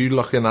well, are you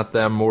looking at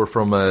them more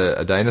from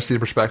a dynasty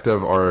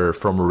perspective or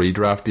from a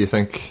redraft, do you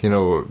think?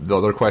 The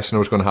other question I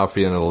was going to have for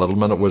you in a little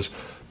minute was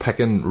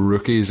picking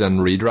rookies in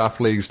redraft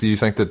leagues. Do you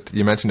think that,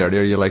 you mentioned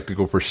earlier you like to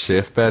go for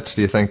safe bets,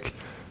 do you think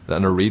that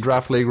in a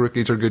redraft league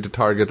rookies are good to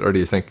target, or do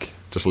you think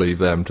just leave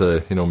them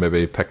to,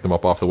 maybe pick them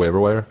up off the waiver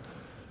wire?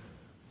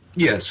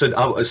 Yeah,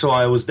 so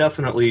I was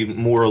definitely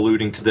more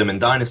alluding to them in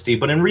Dynasty,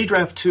 but in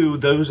redraft too,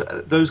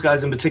 those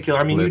guys in particular,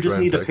 I mean, you just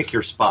need to pick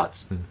your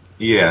spots.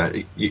 Yeah,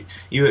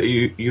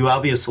 you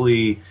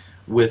obviously,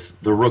 with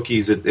the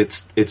rookies,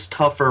 it's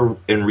tougher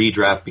in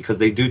redraft because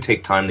they do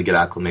take time to get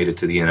acclimated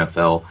to the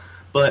NFL.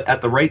 But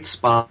at the right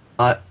spot,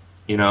 I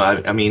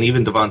mean,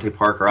 even Devontae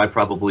Parker, I'd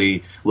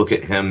probably look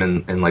at him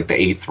in like the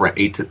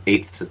 8th to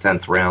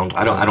 10th round.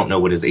 I don't know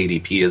what his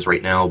ADP is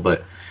right now,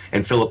 but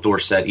and Philip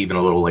Dorsett even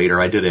a little later.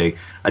 I did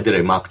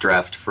a mock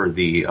draft for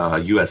the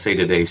USA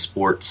Today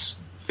Sports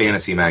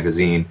Fantasy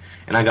magazine,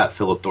 and I got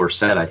Philip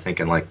Dorsett, I think,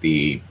 in like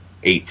the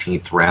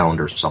 18th round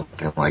or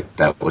something like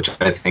that, which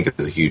I think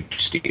is a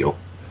huge steal.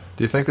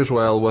 Do you think as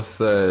well with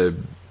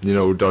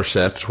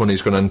Dorsett, when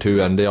he's going into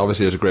Indy,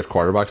 obviously has a great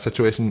quarterback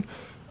situation,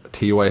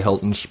 T.Y.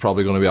 Hilton's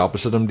probably going to be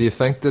opposite him. Do you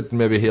think that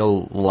maybe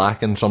he'll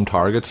lack in some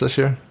targets this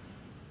year?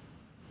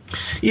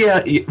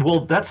 Yeah,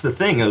 well, that's the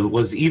thing. It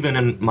was even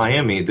in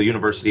Miami, the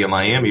University of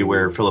Miami,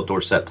 where Philip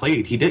Dorsett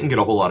played, he didn't get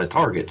a whole lot of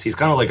targets. He's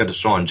kind of like a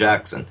Deshaun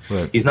Jackson.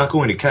 Right. He's not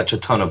going to catch a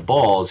ton of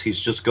balls. He's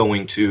just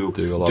going to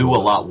do a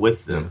lot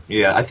with them.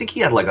 Yeah, I think he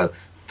had like a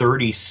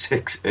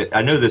 36.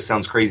 I know this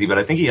sounds crazy, but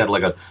I think he had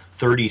like a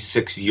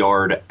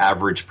 36-yard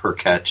average per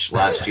catch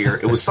last year.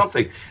 It was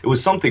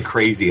something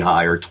crazy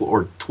high, or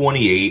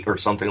 28 or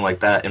something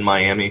like that in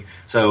Miami.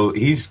 So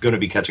he's going to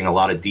be catching a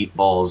lot of deep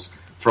balls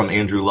from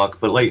Andrew Luck,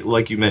 but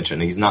like you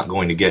mentioned, he's not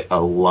going to get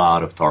a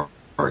lot of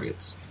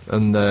targets.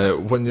 And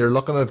when you're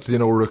looking at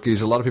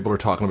rookies, a lot of people are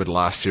talking about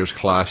last year's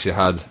class. You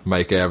had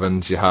Mike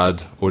Evans, you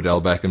had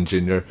Odell Beckham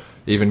Jr.,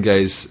 even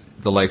guys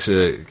the likes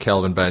of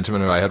Kelvin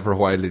Benjamin, who I had for a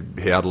while.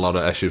 He had a lot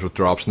of issues with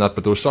drops and that,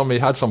 but he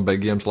had some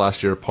big games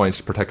last year,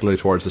 points particularly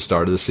towards the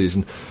start of the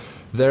season.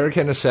 They're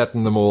kind of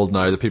setting the mold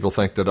now that people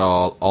think that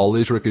all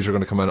these rookies are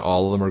going to come in,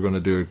 all of them are going to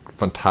do a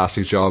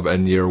fantastic job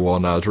in year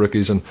one as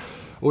rookies. And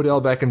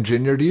Odell Beckham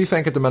Jr., do you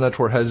think at the minute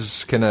where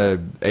his kind of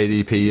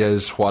ADP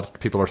is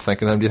what people are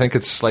thinking of him, do you think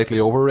it's slightly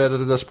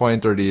overrated at this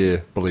point, or do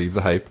you believe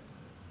the hype?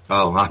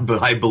 Oh,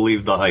 I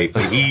believe the hype.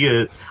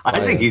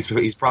 I think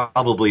he's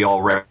probably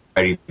already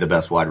the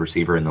best wide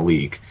receiver in the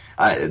league.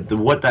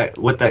 What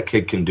that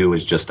kid can do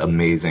is just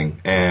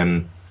amazing,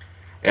 and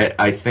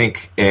I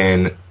think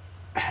in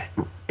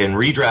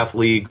redraft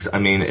leagues, I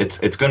mean,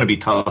 it's going to be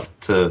tough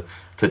to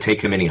take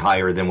him any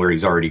higher than where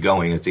he's already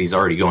going. He's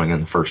already going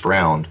in the first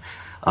round.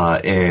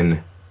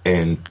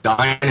 In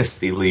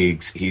dynasty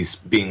leagues, he's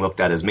being looked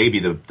at as maybe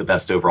the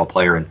best overall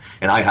player,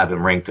 and I have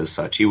him ranked as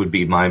such. He would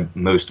be my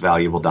most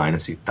valuable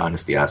dynasty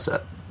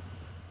asset.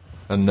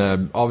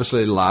 And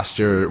obviously last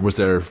year was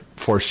their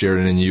first year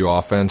in a new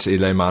offense.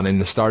 Eli Manning,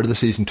 the start of the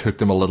season took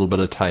them a little bit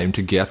of time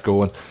to get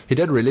going. He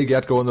did really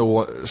get going,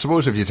 though. I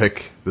suppose if you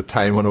take the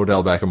time when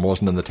Odell Beckham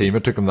wasn't in the team,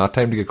 it took him that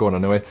time to get going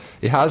anyway.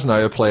 He has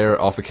now a player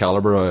off the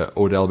calibre of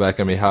Odell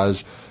Beckham. He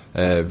has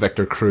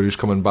Victor Cruz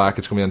coming back.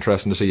 It's going to be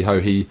interesting to see how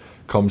he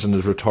comes in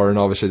his return.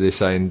 Obviously they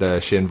signed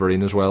Shane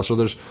Vereen as well, so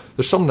there's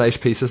some nice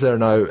pieces there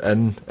now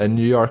in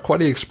New York. What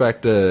do you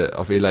expect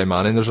of Eli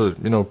Manning? There's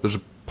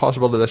a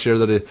possibility this year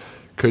that he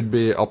could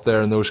be up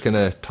there in those kind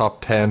of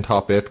top 10,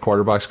 top 8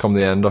 quarterbacks come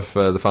the end of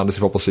the fantasy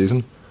football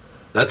season.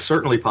 That's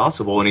certainly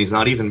possible, and he's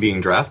not even being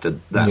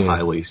drafted that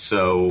highly.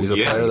 So he's a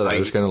player that I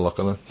was kind of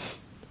looking at.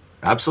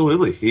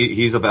 Absolutely,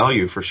 he's a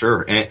value for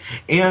sure,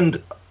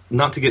 and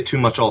not to get too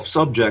much off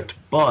subject,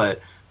 but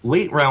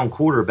late round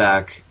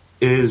quarterback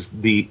is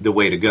the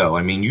way to go.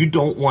 I mean, you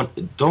don't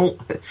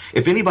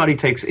if anybody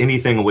takes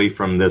anything away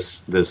from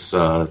this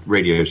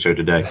radio show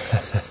today,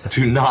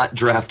 do not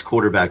draft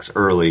quarterbacks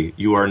early.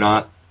 You are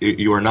not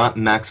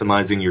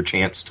maximizing your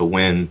chance to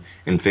win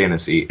in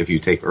fantasy if you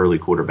take early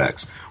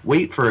quarterbacks.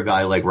 Wait for a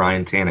guy like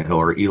Ryan Tannehill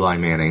or Eli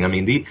Manning. I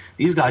mean,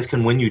 these guys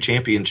can win you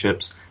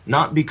championships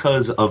not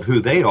because of who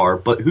they are,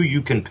 but who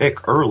you can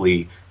pick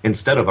early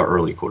instead of an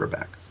early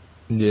quarterback.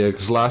 Yeah,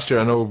 because last year,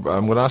 I know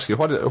I'm going to ask you,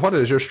 what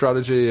is your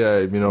strategy?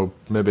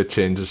 Maybe it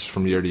changes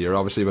from year to year,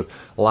 obviously, but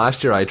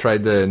last year I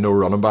tried the no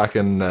running back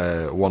in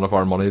one of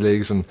our money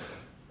leagues, and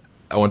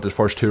I went the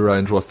first 2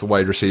 rounds with the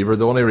wide receiver.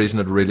 The only reason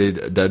it really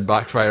did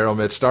backfire on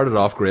me, it started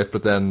off great,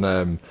 but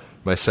then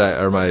my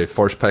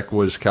first pick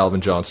was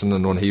Calvin Johnson,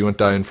 and when he went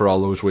down for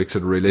all those weeks,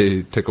 it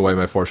really took away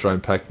my first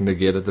round pick,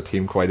 negated the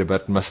team quite a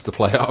bit, missed the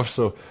playoffs.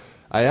 So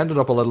I ended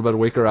up a little bit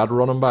weaker at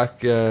running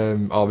back,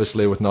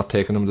 obviously with not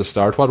taking him to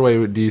start. What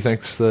way do you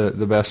think's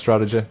the best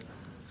strategy?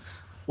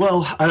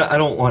 Well, I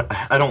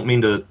don't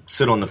mean to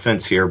sit on the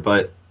fence here,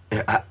 but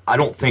I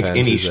don't think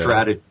any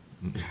strategy.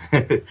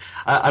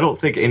 I don't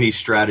think any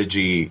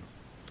strategy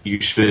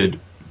you should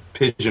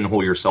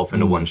pigeonhole yourself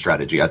into one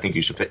strategy. I think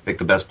you should pick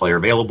the best player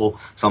available.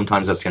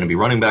 Sometimes that's going to be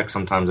running back.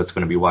 Sometimes that's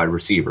going to be wide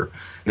receiver.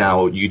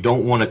 Now, you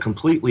don't want to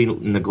completely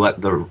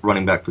neglect the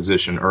running back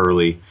position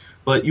early,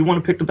 but you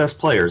want to pick the best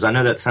players. I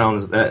know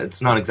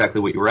it's not exactly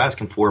what you were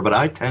asking for, but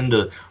I tend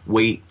to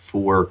wait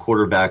for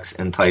quarterbacks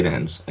and tight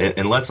ends.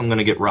 Unless I'm going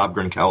to get Rob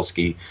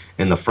Gronkowski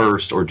in the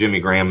first or Jimmy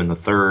Graham in the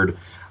third,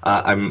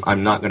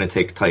 I'm not going to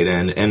take tight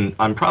end, and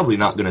I'm probably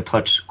not going to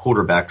touch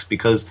quarterbacks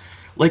because,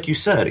 like you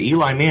said,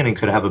 Eli Manning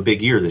could have a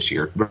big year this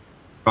year.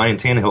 Ryan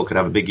Tannehill could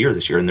have a big year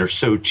this year, and they're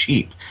so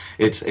cheap.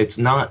 It's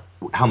not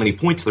how many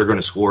points they're going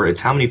to score;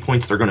 it's how many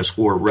points they're going to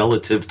score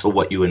relative to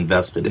what you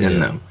invested in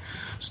them.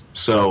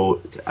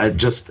 So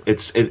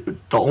the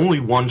only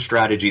one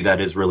strategy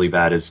that is really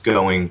bad is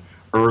going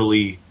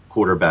early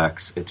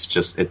quarterbacks.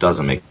 It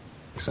doesn't make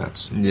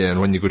sense. Yeah, and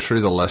when you go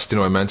through the list,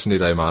 I mentioned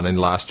Eli Manning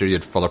last year. You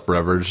had Philip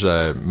Rivers,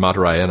 Matt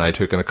Ryan. I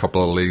took in a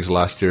couple of leagues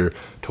last year.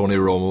 Tony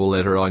Romo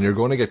later on. You're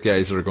going to get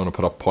guys that are going to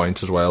put up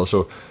points as well.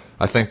 So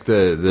I think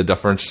the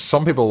difference.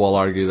 Some people will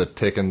argue that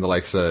taking the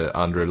likes of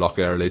Andrew Luck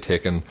early,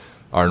 taking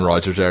Aaron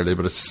Rodgers early,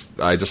 but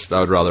I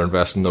would rather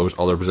invest in those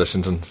other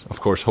positions. And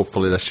of course,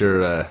 hopefully this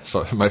year,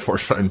 my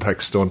first round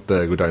picks don't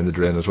go down the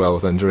drain as well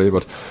with injury.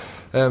 But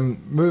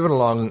moving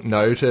along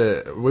now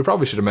we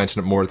probably should have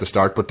mentioned it more at the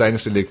start, but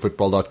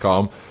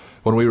DynastyLeagueFootball.com.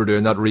 When we were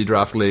doing that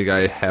redraft league,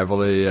 I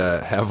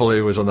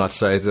heavily was on that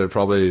site.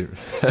 Probably,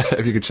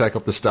 if you could check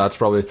up the stats,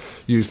 probably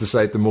used the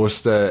site the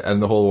most in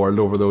the whole world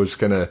over those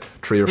kind of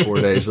 3 or 4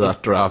 days of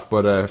that draft.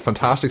 But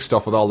fantastic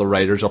stuff with all the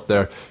writers up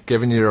there,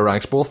 giving you your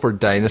ranks, both for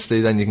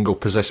Dynasty, then you can go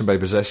position by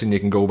position, you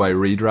can go by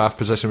redraft,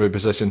 position by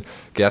position,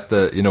 get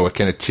the, a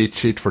kind of cheat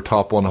sheet for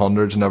top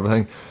 100s and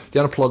everything. Do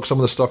you want to plug some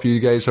of the stuff you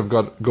guys have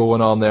got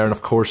going on there, and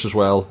of course as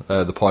well,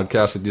 the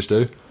podcast that you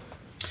do?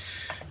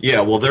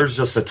 Yeah, well, there's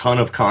just a ton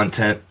of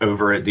content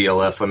over at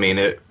DLF. I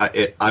mean,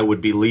 I would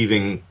be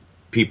leaving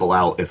people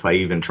out if I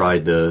even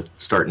tried to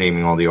start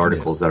naming all the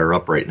articles that are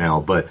up right now.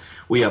 But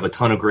we have a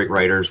ton of great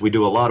writers. We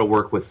do a lot of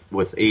work with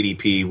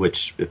ADP,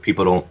 which if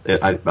people don't,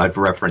 I've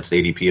referenced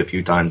ADP a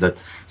few times. That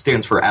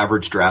stands for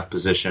Average Draft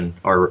Position.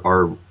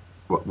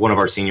 One of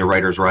our senior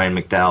writers, Ryan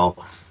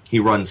McDowell, he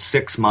runs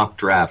 6 mock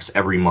drafts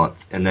every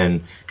month and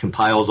then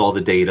compiles all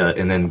the data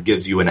and then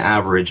gives you an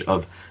average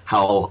of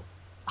how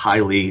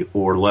highly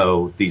or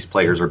low these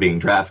players are being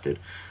drafted.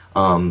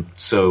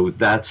 So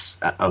that's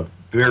a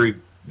very,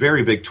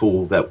 very big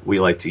tool that we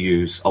like to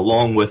use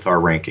along with our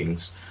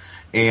rankings.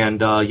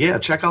 And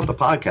check out the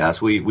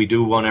podcast. We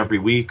do one every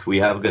week. We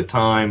have a good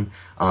time.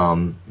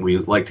 We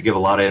like to give a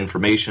lot of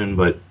information,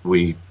 but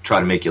we try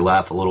to make you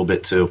laugh a little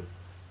bit too.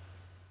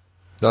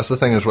 That's the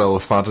thing as well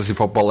with fantasy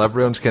football.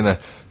 Everyone's kind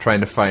of trying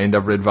to find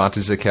every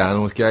advantage they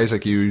can. With guys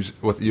like you,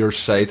 with your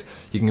site,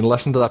 you can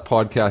listen to that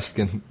podcast,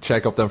 you can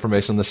check up the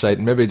information on the site,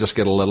 and maybe just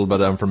get a little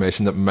bit of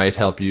information that might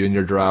help you in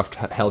your draft,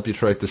 help you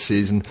throughout the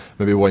season,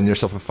 maybe win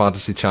yourself a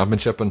fantasy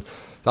championship. And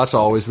that's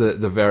always the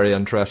very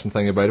interesting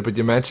thing about it. But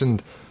you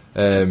mentioned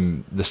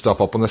the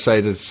stuff up on the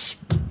site.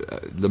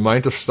 The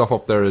amount of stuff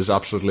up there is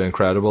absolutely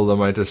incredible, the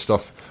amount of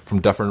stuff from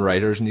different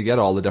writers, and you get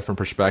all the different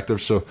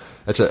perspectives. So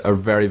it's a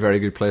very, very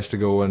good place to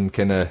go and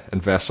kind of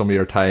invest some of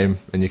your time.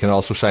 And you can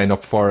also sign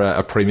up for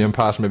a premium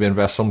pass, maybe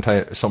invest some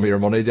of your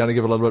money. Do you want to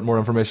give a little bit more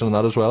information on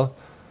that as well?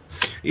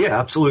 Yeah,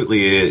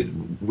 absolutely.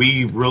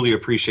 We really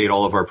appreciate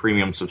all of our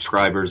premium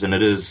subscribers, and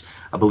it is,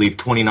 I believe,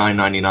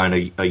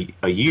 $29.99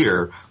 a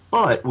year.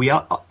 But we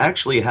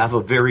actually have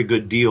a very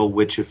good deal,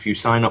 which if you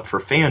sign up for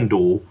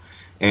FanDuel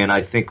and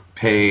I think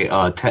pay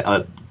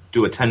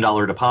do a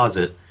 $10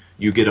 deposit,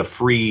 you get a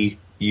free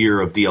year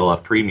of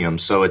DLF Premium.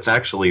 So it's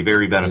actually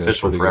very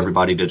beneficial for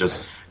everybody to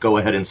just go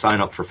ahead and sign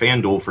up for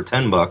FanDuel for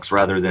 $10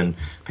 rather than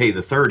pay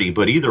the $30.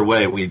 But either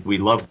way, we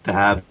love to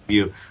have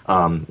you.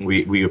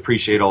 We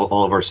appreciate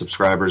all of our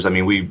subscribers. I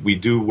mean, we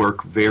do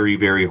work very,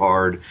 very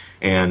hard,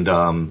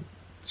 and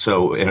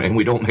so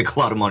we don't make a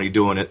lot of money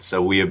doing it,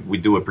 so we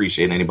do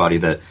appreciate anybody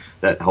that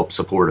helps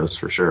support us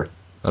for sure.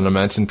 And I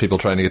mentioned people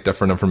trying to get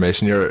different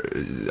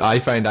information. I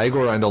find I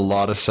go around a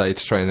lot of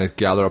sites trying to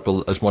gather up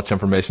as much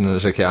information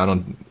as I can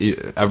on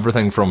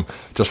everything from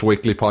just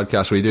weekly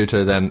podcasts we do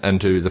to then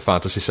into the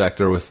fantasy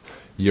sector with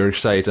your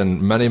site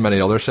and many, many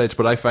other sites.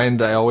 But I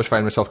always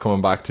find myself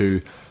coming back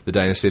to the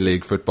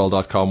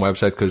DynastyLeagueFootball.com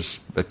website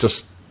because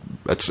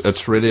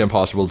it's really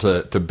impossible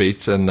to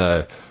beat. And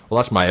well,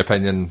 that's my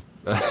opinion.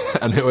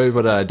 Anyway,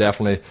 but I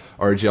definitely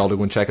urge you all to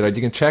go and check it out.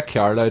 You can check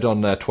Carl out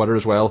on Twitter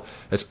as well.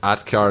 It's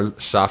at Carl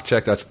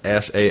Safchek. That's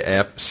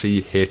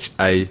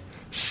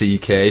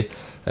SAFCHICK.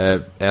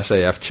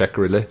 SAF Chick,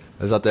 really.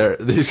 Is that the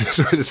easiest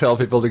way to tell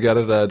people to get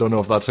it? I don't know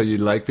if that's how you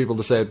like people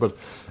to say it, but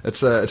it's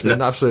been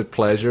an absolute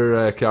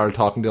pleasure, Carl,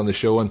 talking to you on the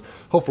show, and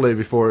hopefully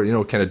before,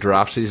 kind of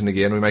draft season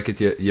again, we might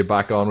get you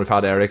back on. We've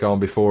had Eric on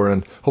before,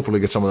 and hopefully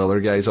get some of the other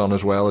guys on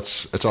as well.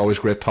 It's always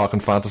great talking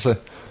fantasy.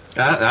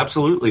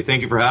 Absolutely,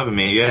 thank you for having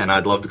me. Yeah, and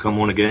I'd love to come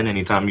on again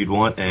anytime you'd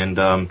want. And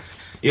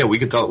we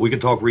could talk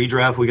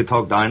redraft, we could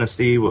talk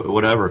dynasty,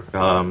 whatever.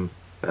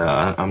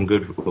 I'm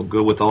good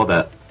with all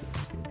that.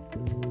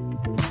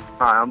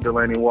 Hi, I'm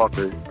Delaney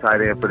Walker,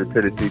 tight end for the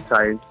Tennessee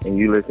Titans, and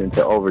you listen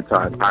to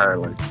Overtime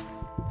Ireland.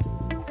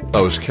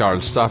 That was Karl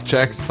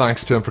Stavcek.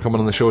 Thanks to him for coming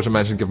on the show. As I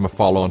mentioned, give him a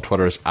follow on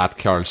Twitter. It's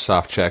 @Karl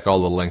Stavcek.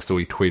 All the links that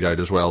we tweet out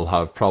as well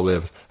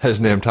have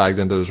his name tagged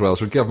into it as well.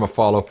 So give him a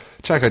follow.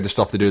 Check out the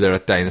stuff they do there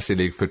at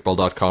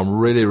dynastyleaguefootball.com.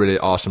 Really, really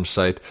awesome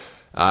site.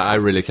 I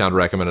really can't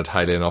recommend it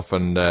highly enough,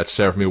 and it's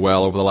served me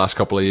well over the last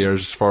couple of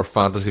years for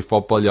fantasy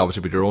football. You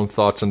obviously put your own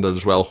thoughts into it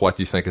as well, what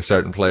you think of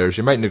certain players.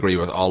 You mightn't agree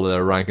with all of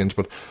their rankings,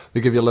 but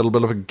they give you a little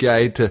bit of a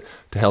guide to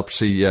help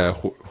see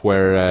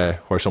where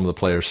some of the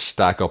players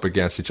stack up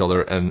against each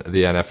other in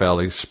the NFL,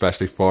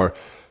 especially for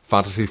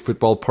fantasy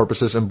football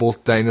purposes in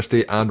both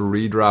dynasty and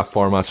redraft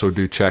formats, so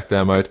do check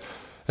them out.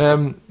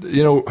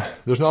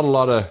 There's not a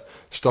lot of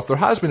stuff. There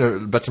has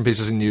been bits and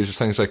pieces in news,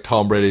 things like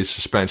Tom Brady's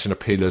suspension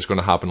appeal is going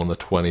to happen on the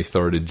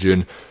 23rd of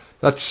June.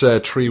 That's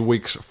 3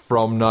 weeks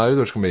from now.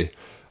 There's going to be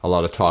a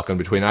lot of talk in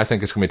between. I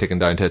think it's going to be taken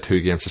down to a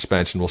 2-game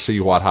suspension. We'll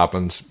see what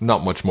happens.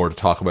 Not much more to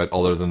talk about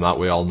other than that.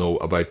 We all know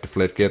about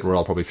Deflategate. We're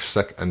all probably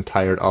sick and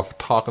tired of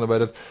talking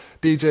about it.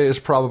 DJ is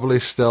probably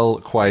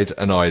still quite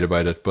annoyed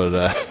about it,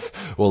 but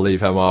we'll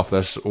leave him off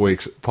this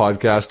week's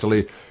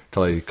podcast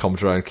till he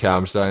comes around,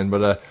 calms down.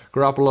 But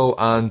Garoppolo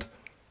and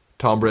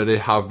Tom Brady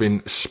have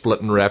been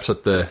splitting reps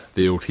at the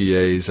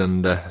OTAs,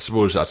 and I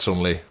suppose that's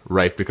only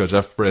right, because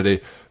if Brady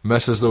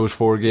misses those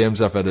 4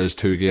 games, if it is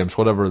 2 games,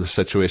 whatever the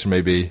situation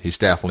may be, he's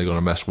definitely going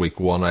to miss week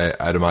 1,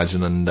 I'd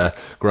imagine, and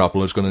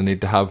Garoppolo's going to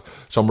need to have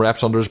some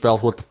reps under his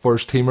belt with the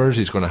first teamers.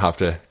 He's going to have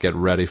to get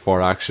ready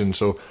for action,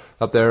 so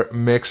that there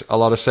makes a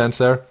lot of sense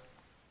there.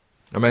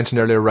 I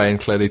mentioned earlier Ryan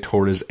Clady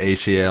tore his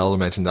ACL. I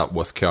mentioned that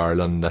with Karl,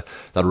 and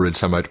that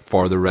rules him out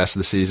for the rest of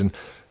the season.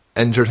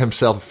 Injured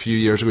himself a few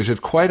years ago. He's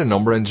had quite a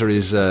number of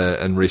injuries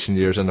in recent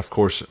years, and of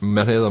course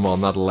many of them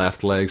on that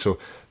left leg, so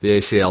the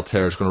ACL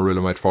tear is going to rule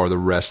him out for the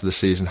rest of the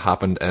season.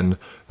 Happened in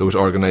those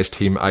organised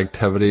team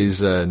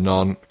activities,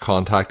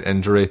 non-contact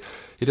injury.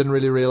 He didn't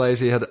really realise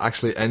he had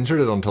actually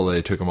injured it until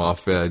they took him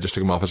off. Just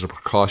took him off as a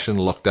precaution,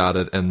 looked at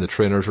it in the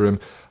trainer's room,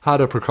 had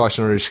a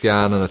precautionary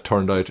scan, and it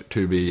turned out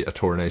to be a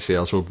torn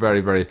ACL. So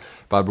very, very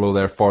bad blow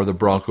there for the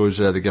Broncos.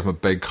 They gave him a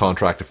big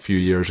contract a few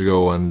years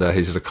ago, and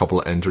he's had a couple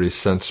of injuries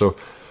since. So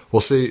We'll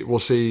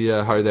see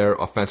how their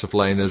offensive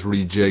line is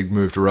rejigged,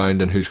 moved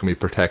around, and who's going to be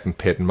protecting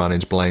Peyton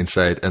Manning's blind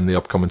side in the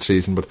upcoming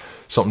season. But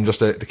something just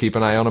to keep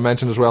an eye on. I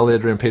mentioned as well the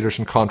Adrian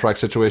Peterson contract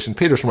situation.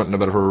 Peterson went in a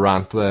bit of a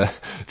rant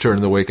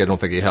during the week. I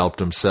don't think he helped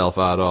himself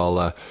at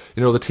all.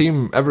 The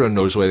team, everyone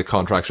knows the way the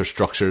contracts are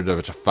structured. If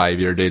it's a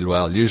 5-year deal,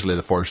 well, usually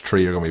the first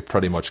 3 are going to be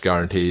pretty much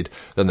guaranteed.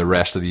 Then the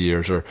rest of the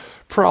years are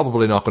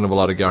probably not going to have a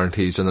lot of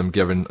guarantees in them,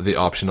 given the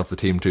option of the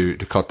team to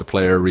cut the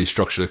player,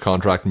 restructure the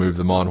contract, move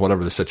them on,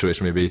 whatever the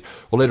situation may be.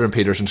 Well, Adrian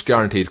Peterson's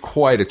guaranteed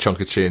quite a chunk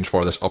of change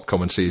for this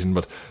upcoming season,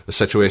 but the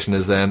situation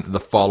is then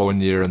the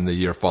following year and the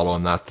year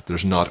following that,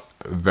 there's not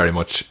very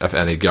much, if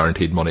any,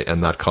 guaranteed money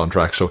in that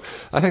contract. So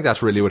I think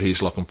that's really what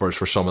he's looking for, is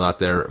for some of that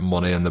there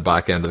money in the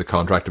back end of the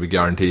contract to be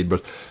guaranteed,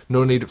 but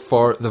no need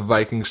for the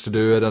Vikings to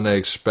do it, and I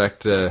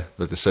expect that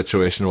the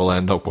situation will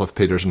end up with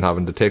Peterson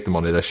having to take the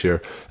money this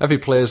year. If he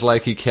plays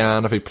like he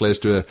can, if he plays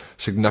to a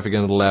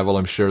significant level,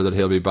 I'm sure that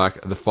he'll be back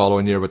the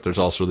following year, but there's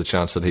also the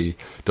chance that he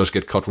does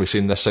get cut. We've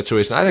seen this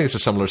situation. I think it's a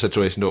similar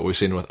situation to what we've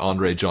seen with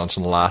Andre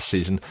Johnson last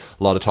season.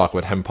 A lot of talk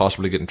about him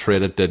possibly getting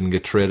traded, didn't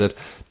get traded,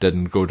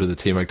 didn't go to the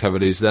team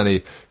activities. Then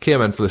he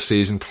came in for the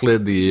season,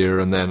 played the year,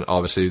 and then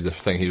obviously the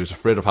thing he was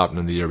afraid of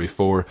happening the year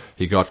before,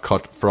 he got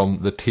cut from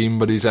the team,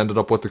 but he's ended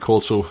up with the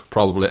Colts, so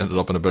probably ended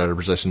up in a better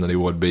position than he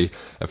would be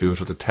if he was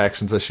with the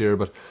Texans this year.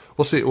 But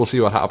we'll see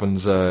what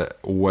happens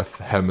with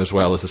him as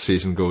well as the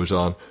season goes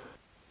on.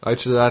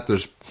 Outside of that,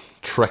 there's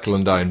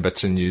trickling down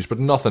bits in news, but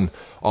nothing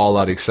all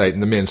that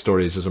exciting. The main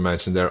stories, as I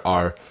mentioned, there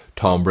are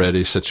Tom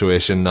Brady's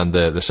situation, and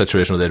the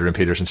situation with Adrian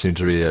Peterson seems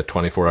to be a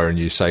 24-hour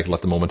news cycle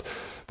at the moment.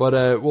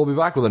 But we'll be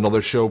back with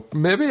another show,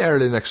 maybe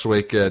early next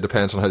week,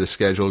 depends on how the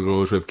schedule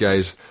goes. We have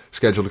guys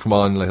scheduled to come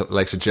on,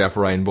 like Jeff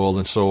Reinbold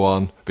and so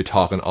on, be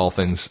talking all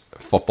things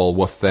football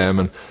with them,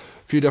 and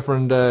a few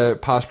different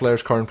past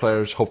players, current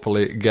players,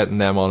 hopefully getting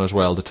them on as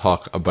well to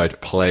talk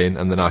about playing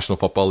in the National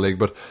Football League.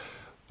 But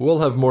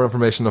we'll have more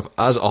information,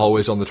 as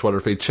always, on the Twitter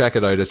feed. Check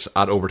it out. It's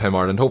at Overtime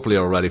Ireland. Hopefully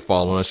you're already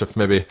following us. If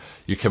maybe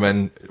you come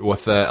in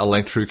with a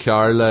link through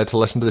Karl to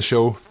listen to the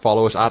show,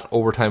 follow us at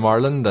Overtime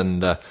Ireland,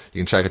 and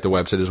you can check out the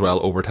website as well,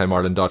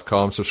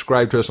 overtimeireland.com.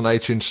 Subscribe to us on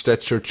iTunes,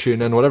 Stitcher,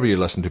 TuneIn, whatever you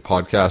listen to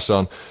podcasts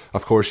on.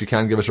 Of course, you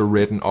can give us a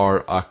rating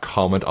or a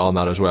comment on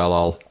that as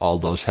well. All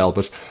does help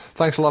us.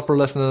 Thanks a lot for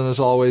listening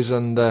as always,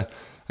 and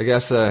I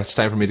guess it's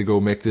time for me to go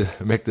make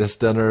this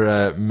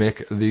dinner,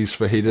 make these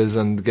fajitas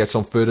and get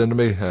some food into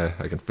me.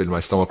 I can feel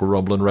my stomach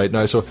rumbling right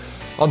now. So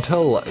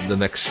until the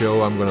next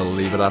show, I'm going to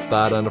leave it at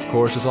that. And of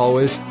course, as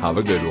always, have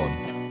a good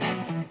one.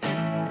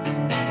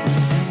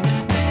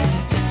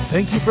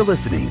 Thank you for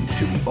listening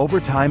to the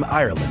Overtime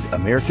Ireland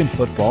American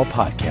Football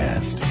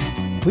Podcast.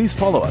 Please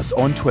follow us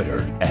on Twitter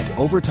at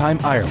Overtime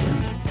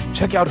Ireland.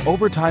 Check out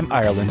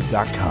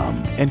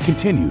OvertimeIreland.com and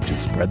continue to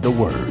spread the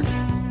word.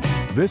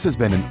 This has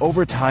been an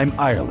Overtime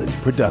Ireland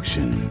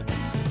production.